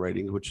Sagarin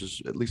ratings, which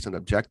is at least an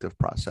objective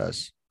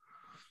process,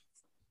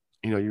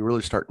 you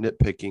really start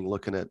nitpicking,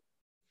 looking at,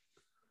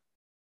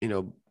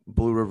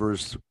 Blue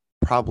River's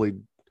probably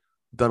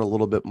done a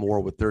little bit more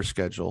with their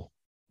schedule.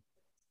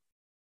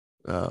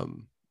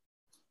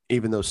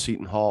 even though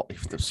Seton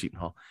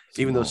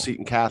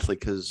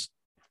Catholic has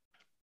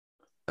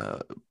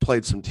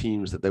played some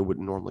teams that they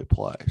wouldn't normally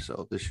play.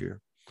 So this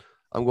year,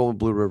 I'm going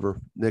Blue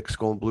River. Nick's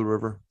going Blue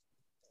River.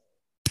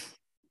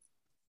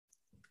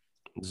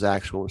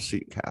 Zach's going with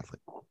Seton Catholic.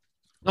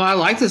 No, I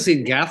like the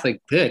Seton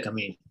Catholic pick. I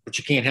mean, but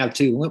you can't have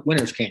two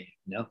winners, can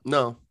you?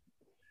 No.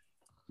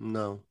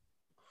 All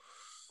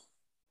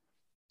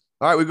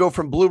right, we go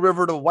from Blue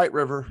River to White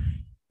River.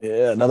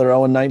 Yeah, another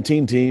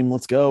 0-19 team.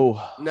 Let's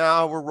go.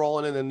 Now we're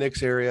rolling in the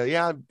Knicks area.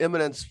 Yeah,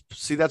 Eminence.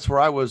 See, that's where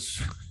I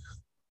was.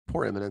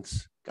 Poor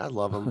Eminence. God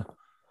love him.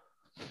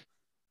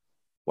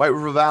 White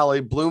River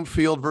Valley,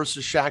 Bloomfield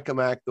versus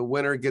Shakamak. The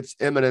winner gets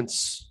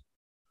Eminence.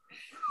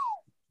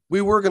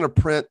 We were going to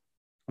print.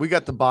 We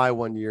got to buy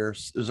one year.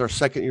 It was our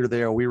second year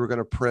there. We were going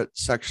to print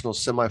sectional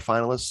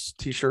semifinalists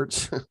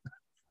T-shirts.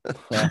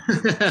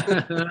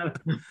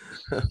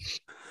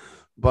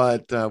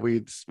 But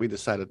we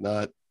decided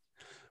not.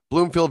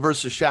 Bloomfield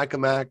versus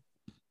Shakamak.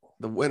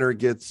 The winner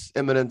gets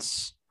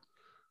Eminence.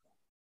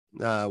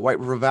 White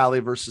River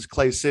Valley versus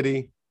Clay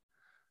City.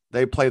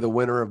 They play the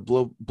winner of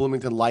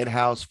Bloomington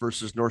Lighthouse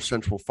versus North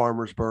Central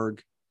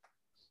Farmersburg.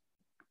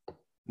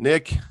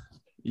 Nick,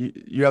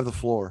 you have the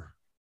floor.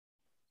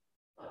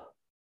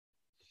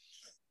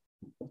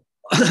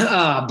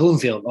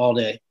 Bloomfield all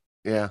day.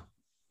 Yeah.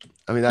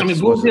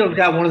 Bloomfield's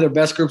got one of their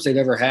best groups they've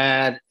ever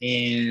had.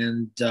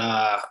 And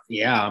they're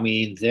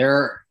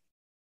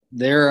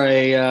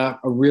a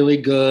really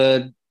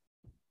good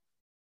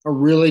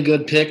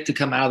pick to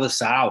come out of the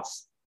South.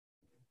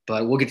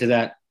 But we'll get to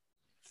that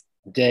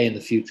day in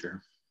the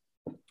future.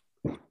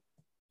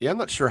 Yeah, I'm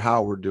not sure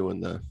how we're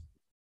doing the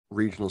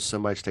regional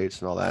semi-states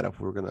and all that, if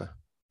we're going to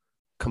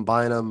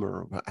combine them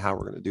or how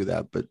we're going to do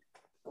that. But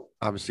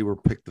obviously we're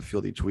pick the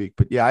field each week.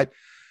 But yeah,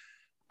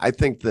 I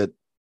think that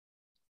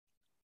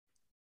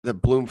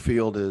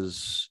Bloomfield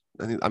is,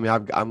 I'm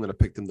going to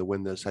pick them to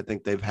win this. I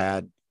think they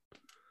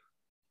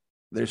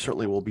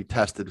certainly will be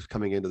tested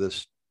coming into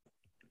this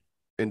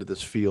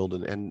field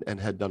and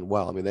had done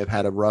well. I mean, they've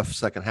had a rough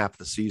second half of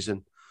the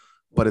season,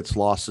 but it's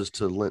losses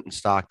to Linton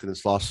Stockton,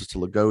 it's losses to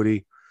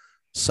Lagodi,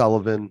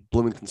 Sullivan,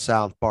 Bloomington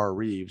South, Bar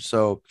Reeves.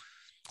 So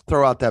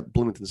throw out that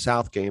Bloomington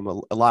South game.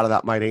 A lot of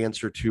that might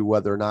answer to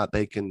whether or not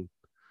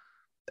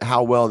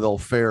how well they'll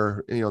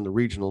fare, in the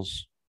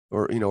regionals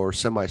or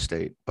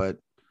semi-state. But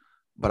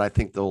I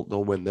think they'll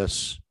win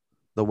this.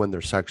 They'll win their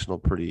sectional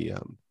pretty.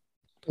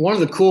 One of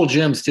the cool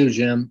gyms too,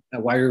 Jim,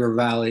 at White River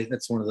Valley.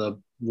 That's one of the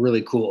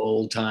really cool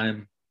old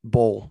time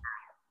bowls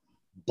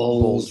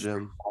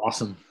gym.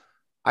 Awesome.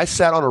 I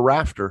sat on a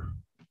rafter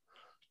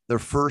their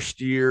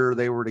first year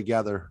they were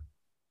together.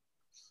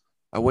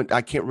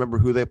 I can't remember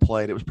who they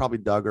played. It was probably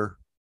Duggar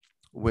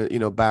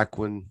back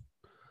when,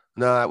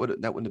 that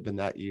wouldn't have been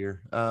that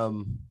year. There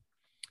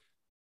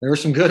were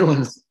some good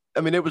ones.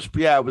 I mean, it was,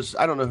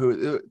 I don't know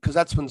who, because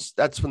that's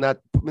when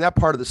that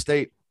part of the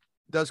state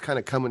does kind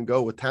of come and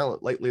go with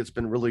talent. Lately, it's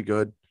been really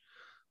good.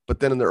 But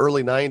then in the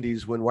early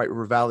 90s, when White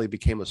River Valley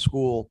became a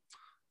school,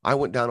 I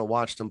went down and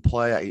watched them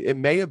play. It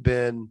may have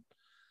been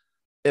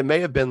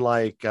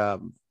like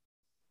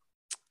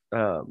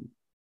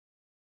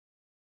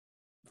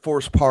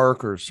Forest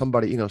Park or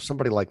somebody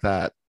like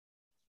that.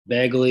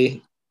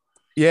 Bagley.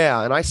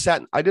 Yeah. And I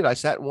sat in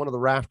one of the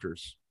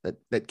rafters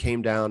that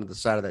came down to the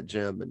side of that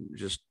gym and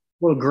just.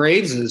 Well,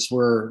 Graves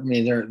were,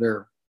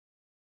 they're.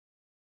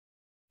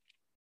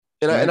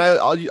 And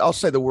I'll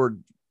say the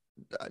word,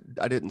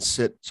 I didn't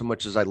sit so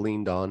much as I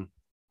leaned on.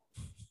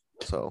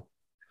 So.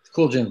 It's a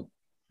cool gym.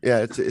 Yeah,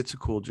 it's a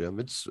cool gym.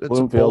 It's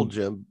a bold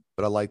gym,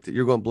 but I liked it.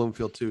 You're going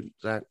Bloomfield too,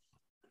 Zach.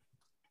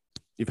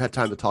 You've had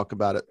time to talk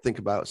about it, think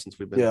about it since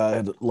we've been. Yeah, I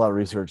had a lot of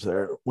research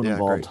there when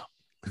involved.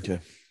 Great.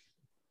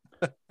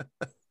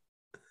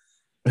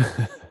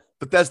 Okay.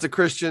 Bethesda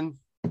Christian,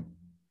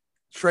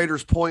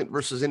 Schrader's Point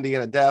versus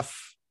Indiana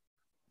Deaf.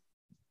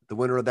 The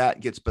winner of that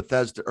gets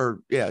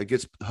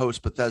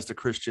host Bethesda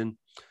Christian.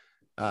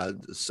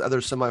 This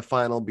other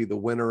semifinal will be the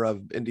winner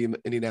of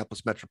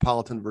Indianapolis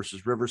Metropolitan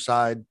versus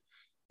Riverside.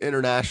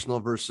 International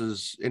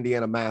versus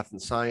Indiana Math and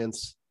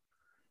Science.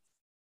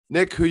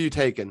 Nick, who you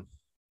taking?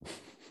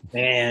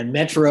 Man,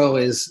 Metro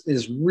is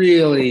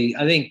really,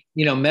 I think,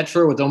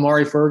 Metro with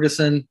Omari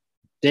Ferguson,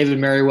 David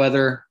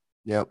Merriweather.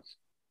 Yep.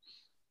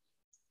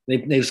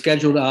 They've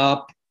scheduled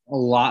up a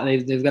lot.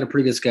 They've got a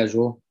pretty good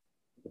schedule.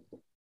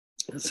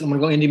 So I'm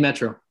going to go Indy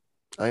Metro.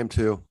 I am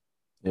too.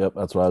 Yep,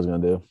 that's what I was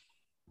going to do.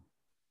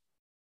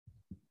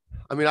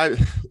 I mean,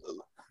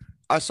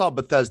 I saw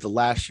Bethesda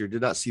last year.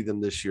 Did not see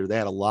them this year.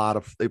 They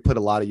played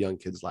a lot of young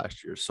kids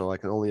last year. So I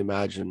can only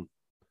imagine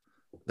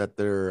that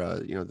they're,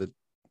 that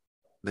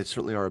they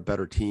certainly are a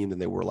better team than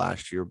they were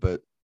last year.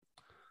 But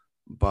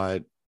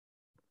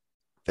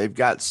they've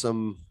got a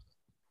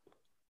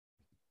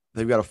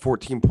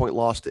 14-point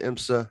loss to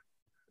IMSA,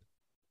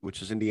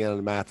 which is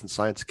Indiana Math and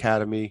Science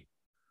Academy.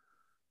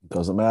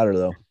 Doesn't matter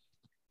though.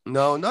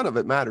 No, none of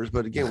it matters.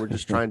 But again, we're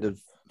just trying to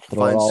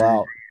find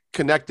some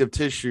connective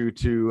tissue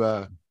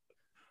to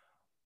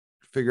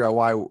figure out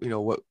why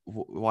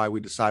we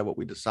decide what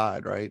we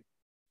decide, right?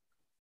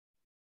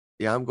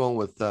 Yeah, I'm going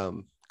with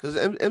because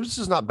Ems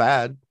is not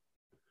bad.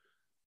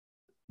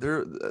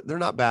 They're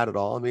not bad at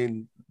all. I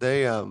mean,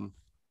 they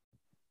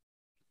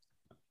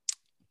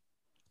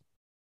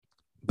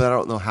but I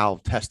don't know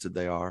how tested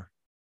they are.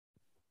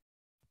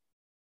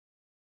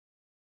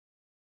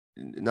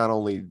 Not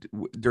only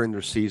during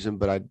their season,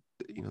 but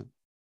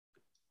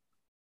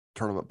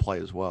tournament play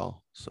as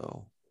well.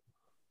 So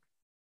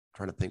I'm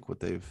trying to think what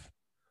they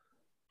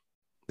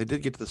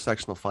did get to the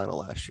sectional final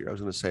last year. I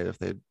was going to say if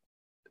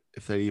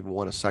they even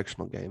won a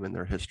sectional game in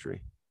their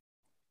history.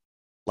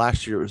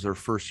 Last year it was their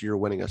first year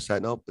winning a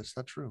set. Nope, that's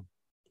not true.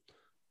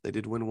 They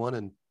did win one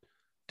in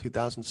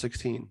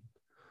 2016.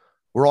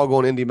 We're all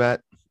going Indy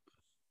Met.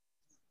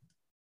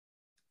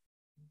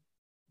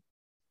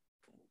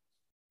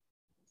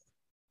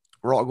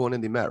 We're all going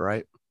Indy Met,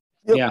 right?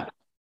 Yep. Yeah.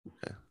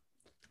 Okay.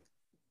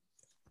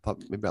 I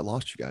thought maybe I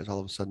lost you guys all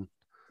of a sudden.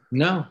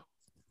 No.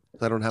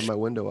 I don't have my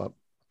window up.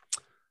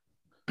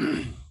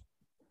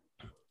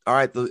 All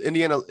right, the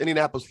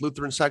Indianapolis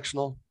Lutheran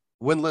sectional,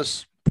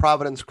 winless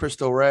Providence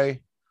Cristo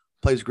Rey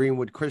plays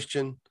Greenwood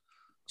Christian.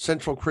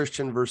 Central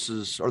Christian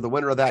the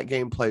winner of that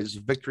game plays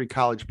Victory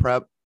College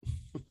Prep.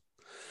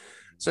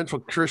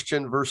 Central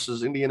Christian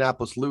versus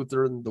Indianapolis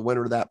Lutheran. The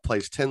winner of that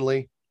plays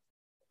Tinley.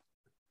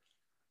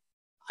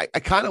 I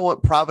kind of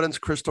want Providence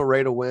Cristo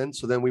Rey to win,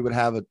 so then we would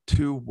have a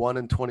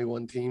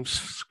 2-1-21 teams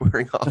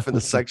squaring off in the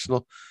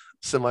sectional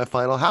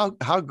semifinal.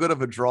 How good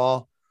of a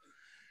draw.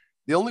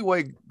 The only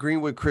way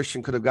Greenwood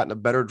Christian could have gotten a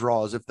better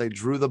draw is if they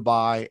drew the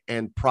bye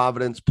and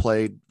Providence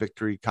played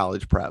Victory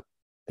College Prep.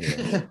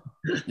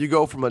 You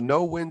go from a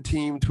no-win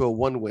team to a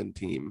one-win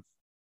team.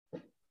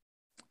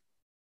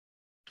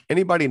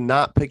 Anybody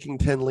not picking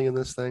Tinley in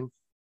this thing?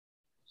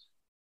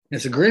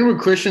 It's a Greenwood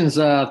Christian's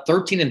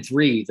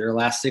 13-3 their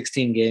last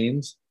 16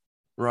 games.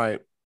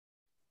 Right.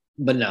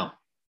 But no,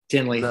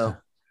 Tinley. No.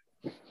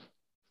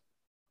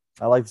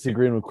 I like to see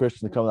Greenwood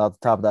Christian come out the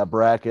top of that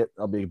bracket.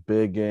 That'll be a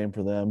big game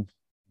for them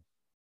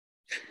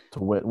to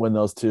win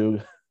those two.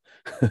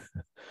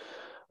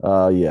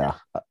 Yeah,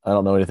 I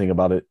don't know anything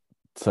about it.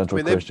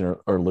 Central Christian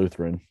or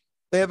Lutheran.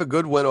 They have a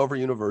good win over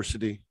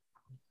University.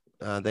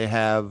 They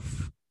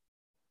have.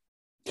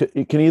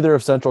 Can either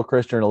of Central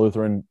Christian or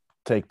Lutheran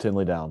take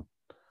Tinley down?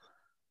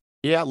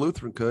 Yeah,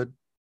 Lutheran could.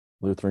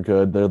 Lutheran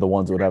could. They're the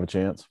ones that would have a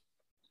chance.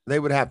 They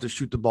would have to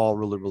shoot the ball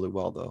really, really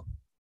well, though.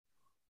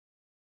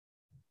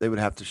 They would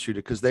have to shoot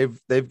it because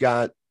they've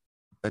got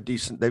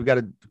decent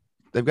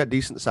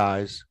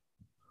size.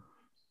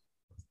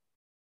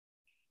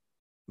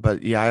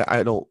 But yeah,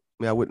 I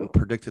wouldn't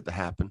predict it to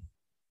happen.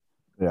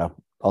 Yeah,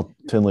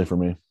 Tinley for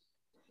me.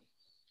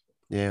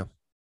 Yeah.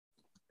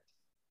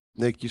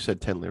 Nick, you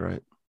said Tinley,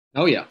 right?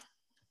 Oh yeah.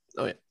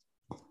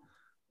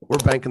 We're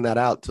banking that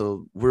out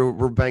till we're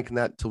banking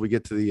that till we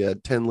get to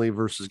the Tinley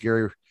versus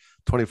Gary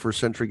 21st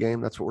Century game.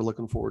 That's what we're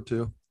looking forward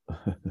to.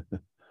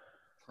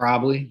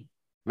 Probably.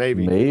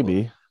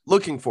 Maybe.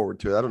 Looking forward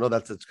to it. I don't know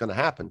that's going to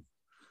happen.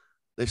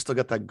 They still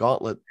got that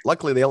gauntlet.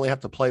 Luckily, they only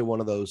have to play one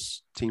of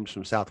those teams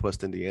from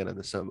Southwest Indiana in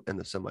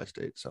the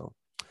semi-state. So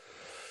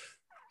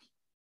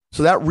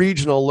that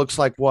regional looks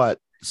like what?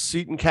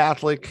 Seton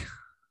Catholic.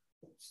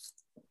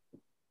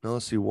 Now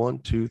let's see. 1,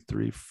 2,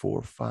 3,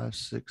 4, 5,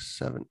 6,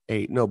 7,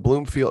 8. No,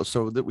 Bloomfield.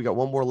 So we got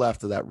one more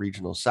left of that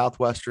regional.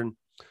 Southwestern.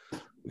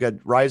 We got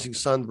Rising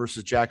Sun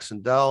versus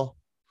Jackson Dell.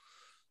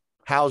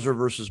 Hauser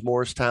versus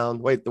Morristown.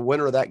 Wait, the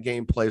winner of that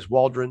game plays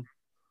Waldron.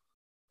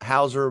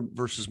 Hauser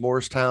versus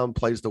Morristown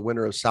plays the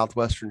winner of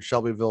Southwestern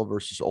Shelbyville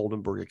versus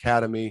Oldenburg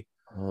Academy.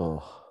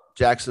 Oh.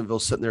 Jacksonville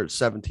sitting there at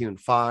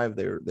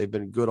 17-5. They've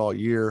been good all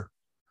year.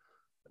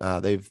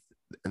 They're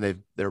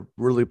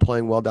really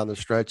playing well down the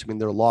stretch. I mean,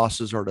 their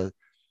losses are to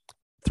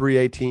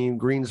 3A team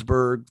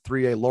Greensburg,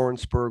 3A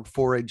Lawrenceburg,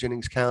 4A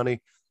Jennings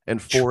County, and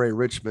 4A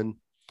Richmond,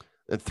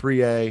 and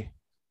 3A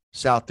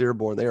South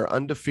Dearborn. They are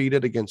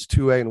undefeated against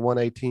 2A and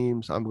 1A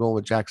teams. I'm going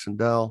with Jackson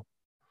Dell.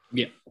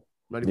 Yeah.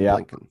 Not even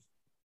blinking.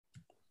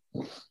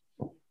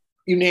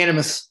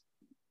 Unanimous.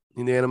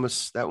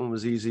 That one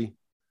was easy.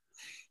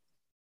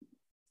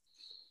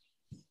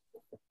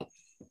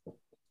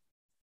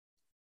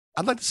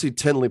 I'd like to see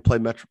Tinley play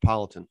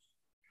Metropolitan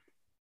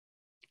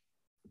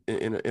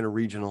in a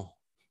regional.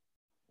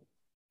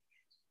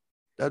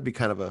 That'd be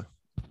kind of a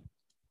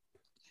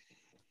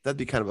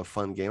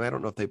fun game. I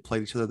don't know if they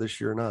played each other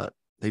this year or not.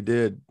 They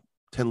did.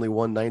 Tinley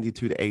won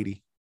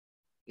 92-80.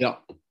 Yeah.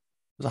 It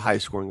was a high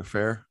scoring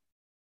affair.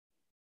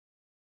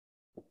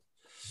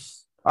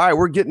 All right,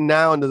 we're getting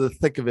now into the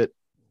thick of it.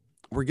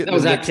 That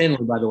was at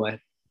Tinley, by the way.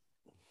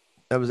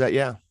 That was that,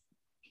 yeah.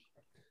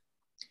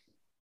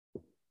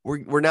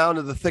 We're now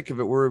into the thick of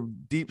it. We're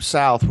deep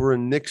south. We're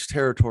in Nick's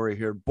territory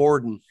here.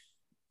 Borden.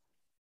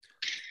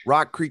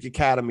 Rock Creek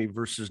Academy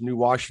versus New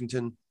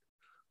Washington.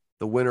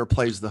 The winner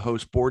plays the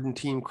host Borden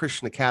team.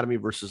 Christian Academy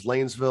versus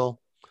Lanesville.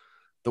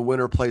 The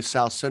winner plays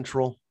South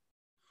Central.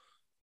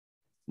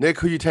 Nick,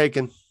 who you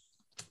taking?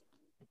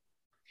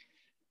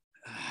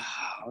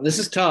 This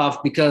is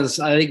tough because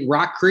I think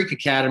Rock Creek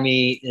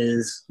Academy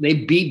they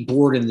beat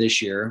Borden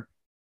this year.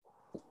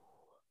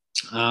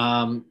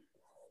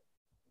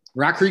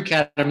 Rock Creek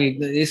Academy,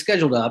 they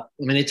scheduled up.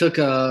 I mean, they took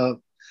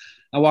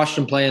I watched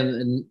them play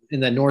in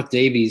that North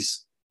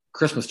Davies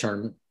Christmas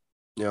tournament.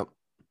 Yep.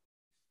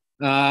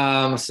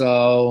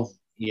 So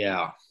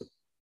yeah.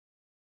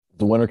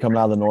 The winner coming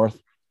out of the North.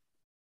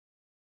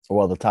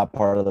 Well, the top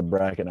part of the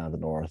bracket, not the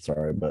North.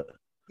 Sorry, but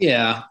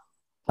yeah.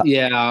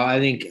 I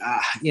think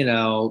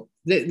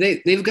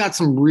they've got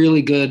some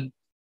really good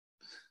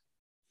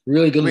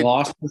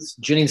losses.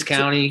 Jennings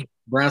County,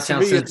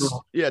 Brownstown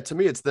Central. To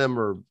me, it's them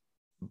or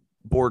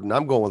Borden.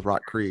 I'm going with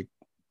Rock Creek.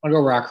 I'll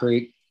go Rock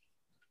Creek.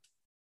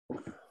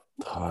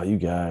 Oh, you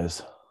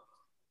guys.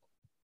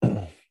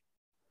 I'll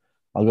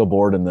go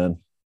Borden then.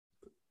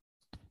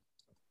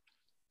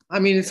 I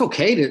mean, it's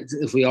okay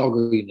if we all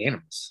go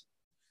unanimous.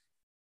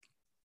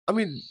 I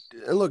mean,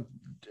 look,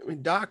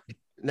 Doc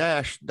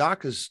Nash,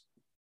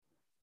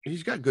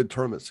 he's got good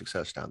tournament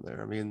success down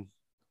there. I mean,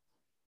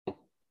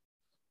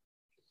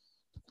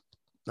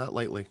 not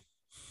lately.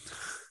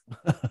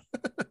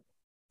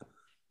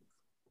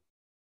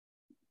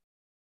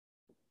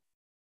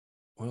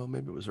 Well,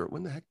 maybe it was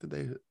when the heck did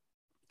they?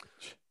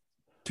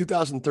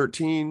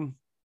 2013,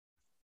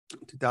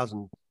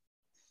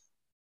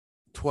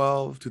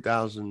 2012,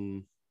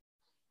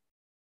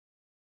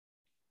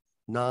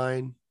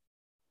 2009,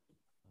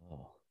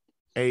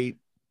 8.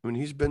 I mean,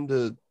 he's been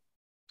to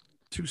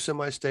 2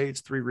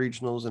 semi-states, 3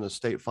 regionals, and a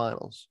state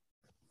finals.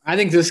 I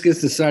think this gets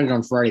decided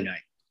on Friday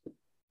night.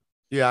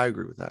 Yeah, I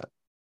agree with that.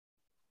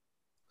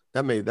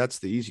 That's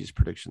the easiest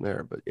prediction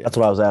there, but yeah. That's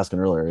what I was asking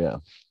earlier. Yeah.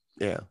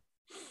 Yeah.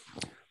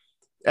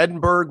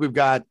 Edinburgh, we've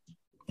got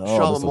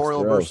Shaw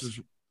Memorial versus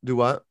do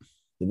what?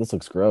 Dude, this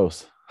looks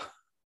gross.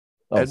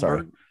 Oh, Edinburgh?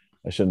 Sorry.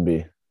 I shouldn't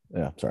be.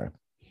 Yeah, sorry.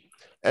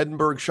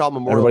 Edinburgh, Shaw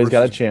Memorial. Everybody's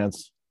got a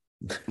chance.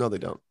 No, they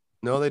don't.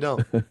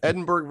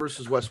 Edinburgh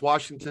versus West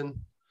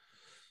Washington.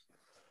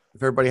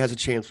 If everybody has a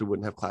chance, we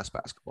wouldn't have class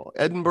basketball.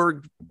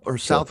 Edinburgh or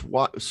Shaw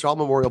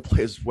Memorial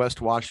plays West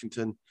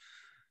Washington.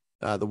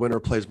 The winner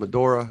plays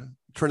Medora.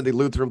 Trinity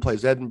Lutheran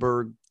plays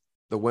Edinburgh.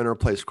 The winner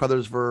plays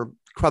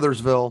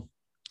Crothersville.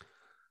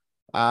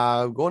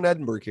 Going to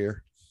Edinburgh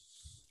here.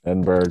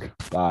 Edinburgh.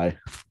 Bye.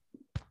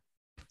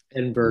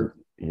 Edinburgh.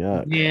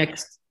 Yeah.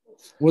 Next.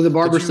 What did the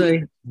barber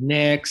say?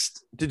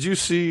 Next. Did you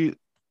see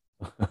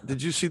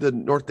the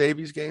North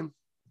Davies game?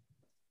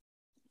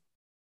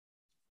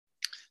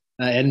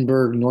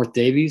 Edinburgh, North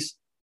Davies?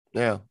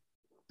 Yeah.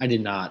 I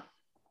did not.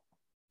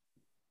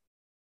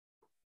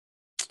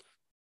 All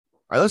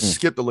right, let's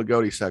skip the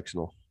Lagodi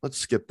sectional. Let's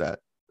skip that.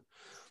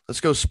 Let's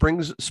go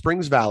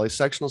Springs Valley,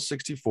 sectional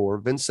 64.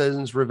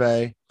 Vincennes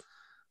Rivet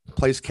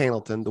plays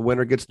Cannleton. The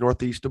winner gets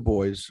Northeast Du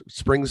Bois.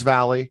 Springs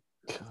Valley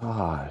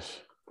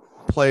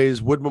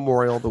plays Wood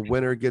Memorial. The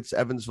winner gets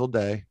Evansville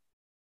Day.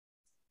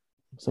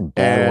 Some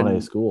bad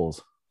 1A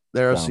schools.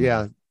 There's,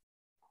 yeah.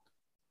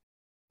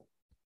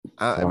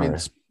 I mean,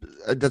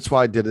 that's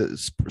why I did it.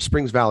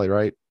 Springs Valley,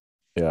 right?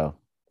 Yeah.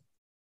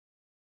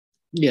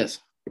 Yes.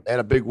 They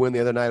had a big win the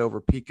other night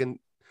over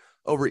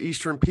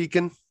Eastern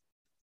Pekin.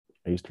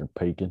 Eastern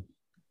Pekin.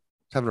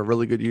 It's having a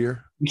really good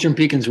year. Eastern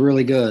Pekin's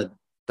really good.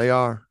 They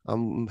are.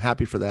 I'm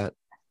happy for that.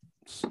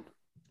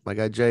 My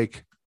guy,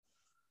 Jake.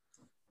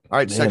 All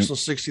right, sectional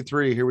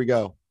 63. Here we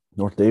go.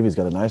 North Davies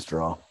got a nice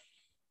draw.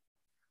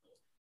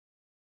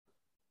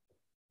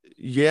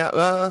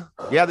 Yeah,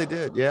 they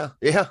did. Yeah,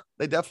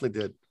 they definitely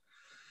did.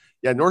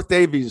 Yeah, North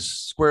Davies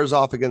squares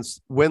off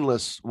against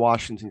winless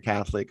Washington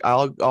Catholic.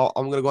 I'm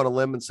going to go on a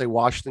limb and say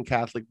Washington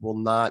Catholic will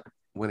not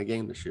win a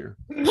game this year.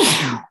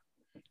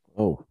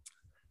 Oh.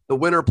 The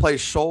winner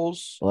plays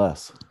Shoals.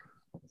 Bless.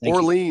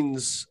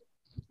 Orleans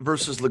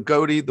versus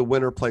Lagodi. The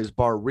winner plays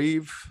Bar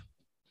Reeve.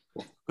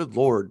 Good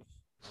Lord.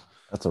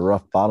 That's a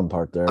rough bottom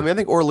part there. I mean, I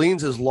think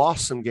Orleans has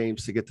lost some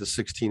games to get to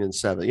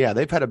 16-7. Yeah,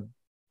 they've had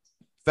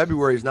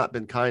February's not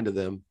been kind to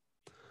them.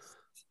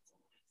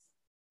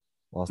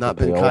 Not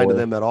been kind to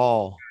them at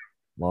all.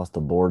 Lost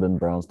to Borden,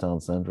 Brownstown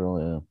Central,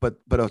 yeah. But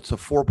it's a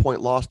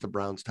 4-point loss to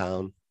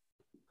Brownstown.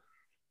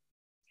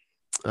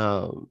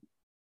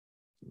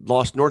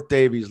 Lost North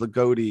Davies,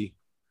 Lagodi.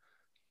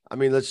 I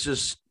mean, that's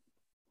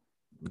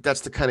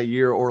the kind of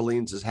year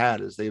Orleans has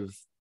had, is they've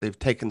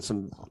taken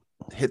some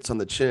hits on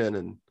the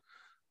chin,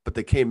 but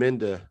they came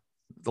into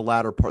the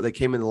latter part. They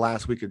came in the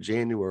last week of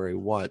January.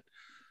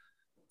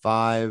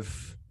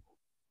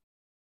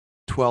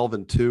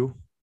 5-12-2.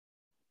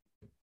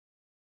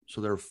 So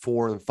they're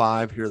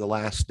 4-5 here, the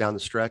last down the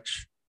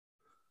stretch.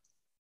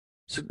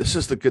 So this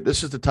is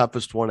the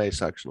toughest 1A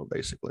sectional,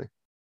 basically.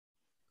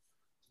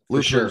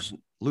 Lutheran's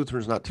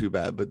not too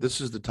bad, but this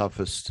is the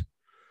toughest.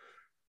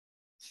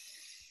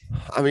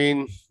 I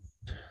mean,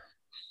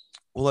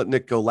 we'll let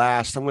Nick go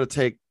last. I'm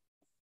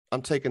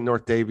taking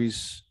North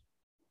Davies.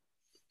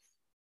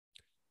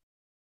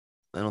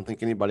 I don't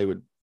think anybody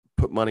would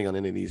put money on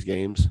any of these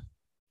games. I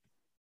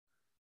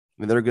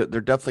mean, they're good.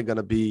 They're definitely going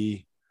to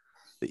be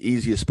the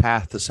easiest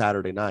path to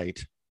Saturday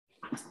night.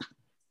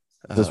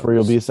 Is this where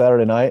you'll be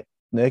Saturday night,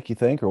 Nick, you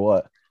think, or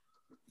what?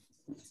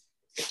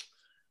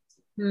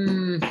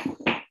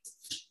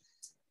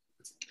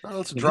 Well,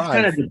 it's a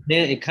drive.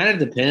 It kind of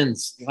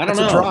depends. I don't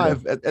know.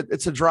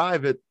 It's a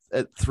drive.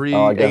 at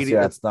Oh, I guess 380.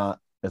 yeah, it's not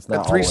At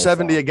all the way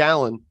 370 a south.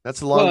 gallon.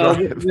 That's a long Well,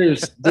 drive.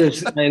 there's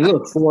hey,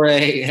 look,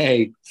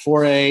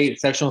 4A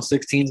sectional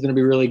 16 is going to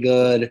be really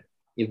good.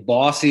 If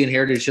Bossy and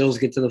Heritage Hills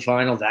get to the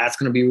final, that's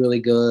going to be really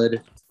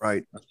good.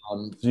 Right.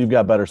 So you've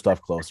got better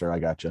stuff closer. I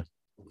got you.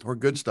 Or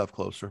good stuff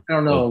closer. I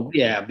don't know.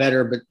 Yeah,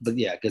 better, but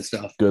yeah, good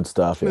stuff. Good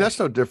stuff. I mean, Yeah. that's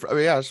no different. I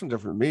mean, yeah, that's no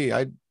different to me.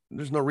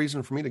 There's no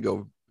reason for me to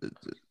go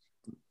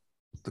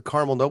the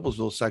Carmel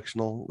Noblesville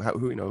sectional,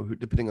 who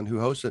depending on who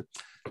hosts it.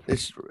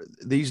 It's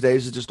these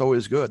days it's just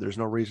always good. There's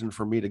no reason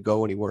for me to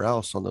go anywhere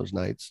else on those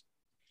nights.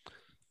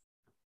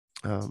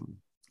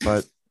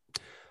 But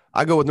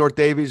I go with North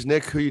Davies.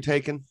 Nick, who you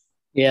taking?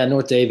 Yeah,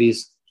 North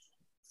Davies.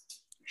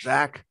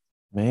 Zach?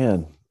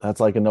 Man,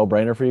 that's like a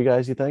no-brainer for you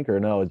guys, you think? Or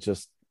no, it's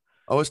just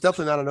Oh, it's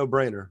definitely not a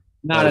no-brainer.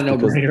 Not a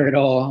no-brainer at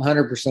all,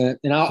 100%.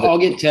 And I'll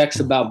get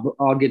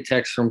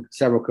texts from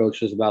several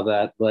coaches about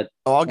that. But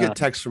I'll get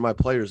texts from my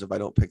players if I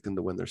don't pick them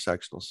to win their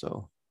sectional.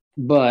 So,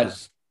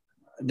 but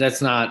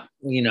that's not,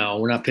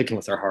 we're not picking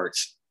with our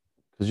hearts.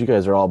 because you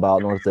guys are all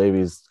about North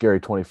Davies, Gary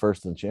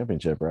 21st in the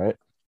championship, right?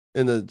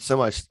 In the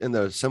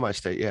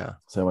semi-state, yeah.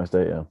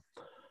 Semi-state, yeah.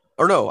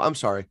 Or no, I'm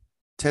sorry,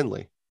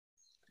 Tinley.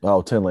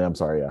 Oh, Tinley, I'm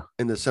sorry, yeah.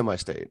 In the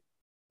semi-state.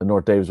 The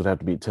North Davies would have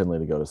to beat Tinley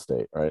to go to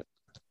state, right?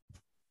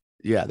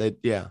 Yeah,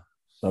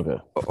 Okay.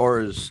 Or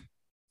as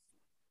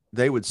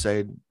they would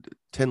say,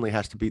 Tinley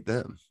has to beat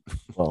them.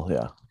 Well,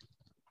 yeah.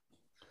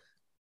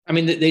 I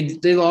mean,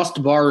 they lost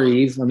to Bar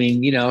Eve. I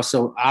mean,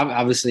 so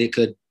obviously it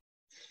could.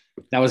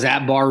 That was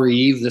at Bar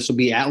Eve. This will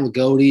be at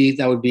Lagodi.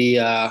 That would be,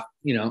 a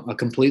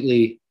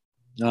completely.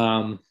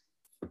 Yeah,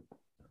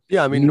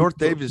 I mean, North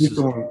Davies'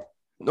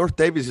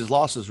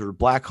 losses are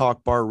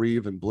Blackhawk, Bar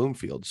Reeve, and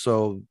Bloomfield.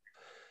 So,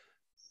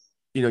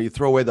 you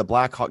throw away the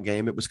Blackhawk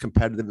game. It was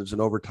competitive. It was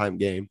an overtime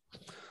game.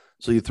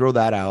 So you throw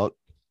that out,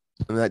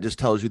 and that just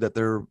tells you that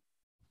they're,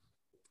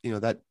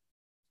 that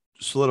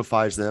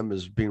solidifies them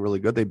as being really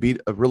good. They beat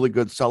a really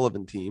good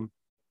Sullivan team.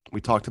 We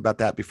talked about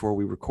that before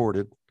we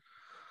recorded.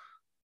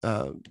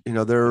 They're,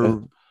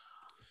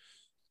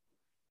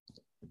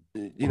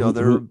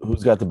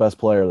 who's got the best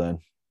player then?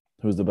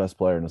 Who's the best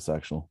player in the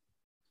sectional?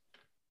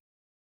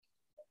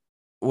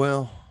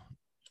 Well,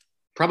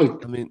 probably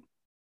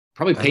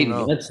Peyton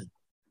Hudson.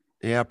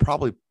 Yeah,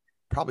 probably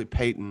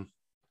Peyton.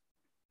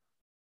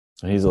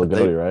 He's a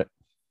Lagodi, right?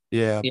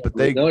 Yeah, but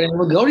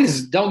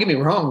Lagodi's, don't get me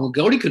wrong,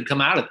 Lagodi could come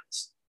out of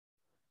this.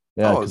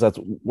 Yeah, because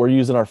we're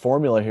using our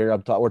formula here.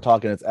 We're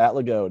talking it's at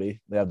Lagodi.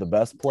 They have the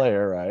best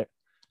player, right?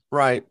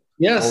 Right.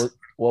 Yes.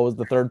 What was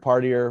the third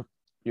part of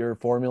your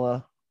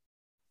formula?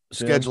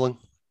 Scheduling.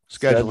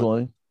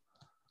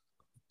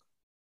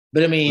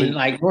 But I mean,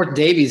 like North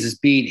Davies has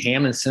beat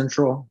Hammond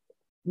Central.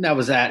 That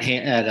was at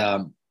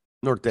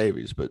North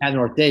Davies, but at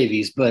North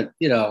Davies. But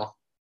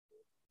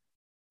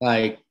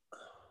like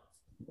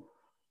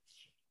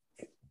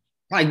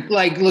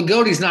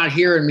Lagodi's not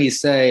hearing me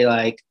say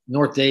like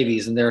North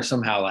Davies, and they're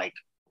somehow like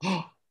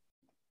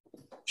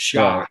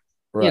shocked.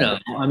 Right.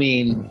 I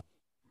mean,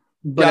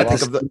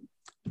 but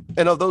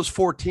of those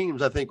four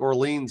teams, I think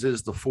Orleans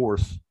is the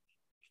fourth.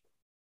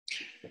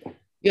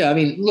 Yeah, I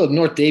mean, look,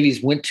 North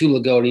Davies went to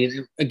Lagodi.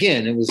 And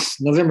again, it was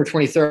November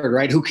 23rd,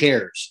 right? Who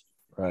cares?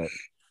 Right.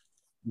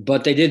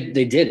 But they did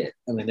it.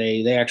 I mean,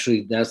 they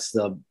actually, that's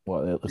the.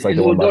 Well, it looks like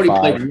they won by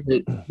 5.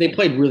 They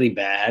played really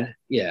bad.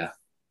 Yeah.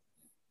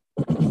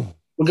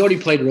 Lagodi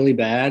played really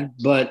bad,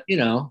 but,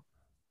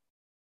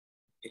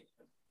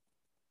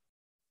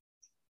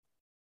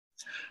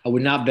 I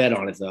would not bet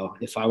on it, though.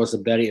 If I was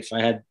if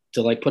I had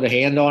to, put a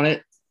hand on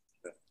it.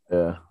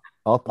 Yeah.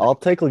 I'll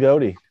take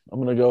Lagodi.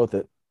 I'm going to go with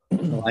it. I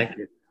like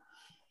it.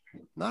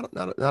 Not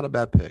a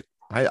bad pick.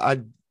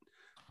 I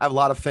have a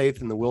lot of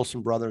faith in the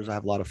Wilson brothers. I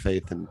have a lot of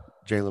faith in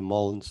Jalen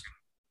Mullins,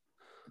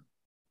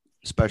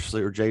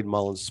 especially, or Jaden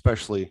Mullins,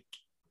 especially.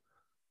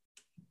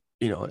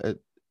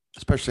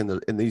 Especially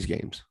in these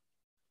games.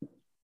 I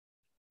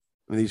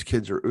mean, these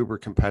kids are uber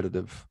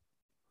competitive,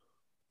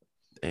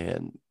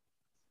 and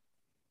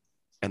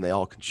they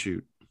all can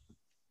shoot.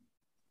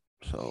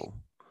 So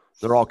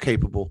they're all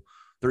capable.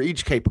 They're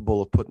each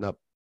capable of putting up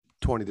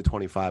 20 to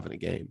 25 in a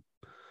game.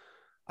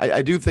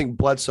 I do think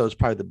Bledsoe is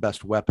probably the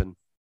best weapon.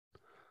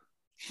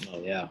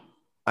 Oh, yeah.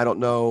 I don't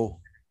know.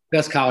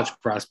 Best college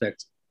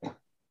prospect. You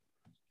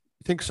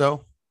think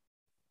so?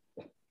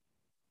 Is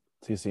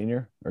he a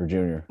senior or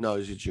junior? No,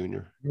 he's a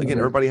junior. Again,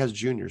 everybody has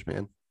juniors,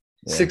 man.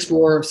 Yeah.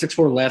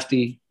 6'4"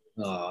 lefty,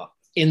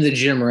 in the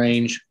gym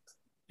range.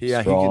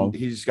 Yeah,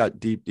 he's got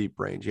deep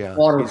range. Yeah.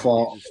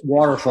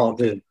 Waterfall,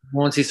 dude.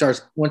 Once he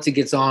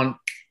gets on,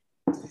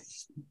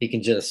 he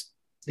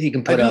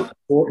can put up.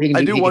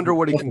 I do wonder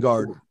what he can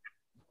guard.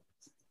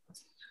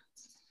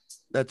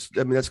 That's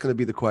going to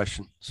be the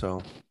question.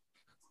 So,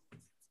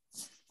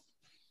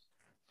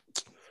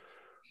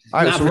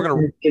 all right, so we're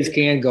going to his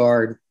can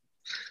guard.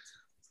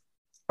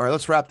 All right,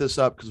 let's wrap this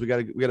up because we got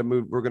to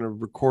move. We're going to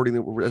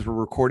as we're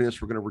recording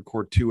this, we're going to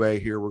record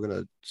 2A here. We're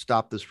going to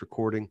stop this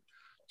recording.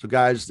 So,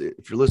 guys,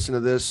 if you're listening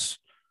to this,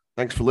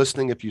 thanks for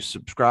listening. If you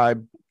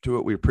subscribe to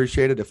it, we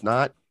appreciate it. If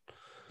not,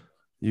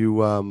 what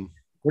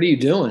are you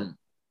doing?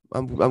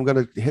 I'm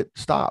gonna hit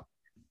stop.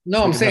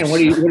 No, I'm saying,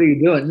 what are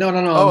you doing? No.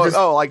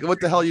 Like what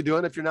the hell are you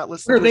doing if you're not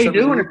listening? What are they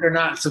doing if they're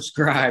not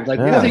subscribed? Like,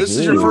 Yeah, If this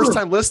is your dude. first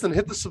time listening,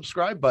 hit the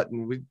subscribe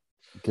button. We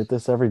Get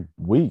this every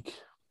week.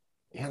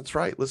 Yeah, that's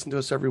right. Listen to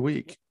us every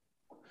week.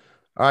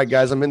 All right,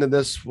 guys, I'm into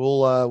this.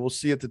 We'll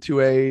see you at the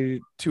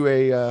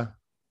 2A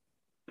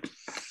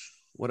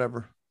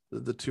whatever.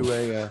 The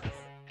 2A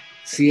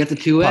see you at the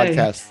 2A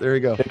podcast. There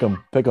you go.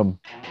 Pick them.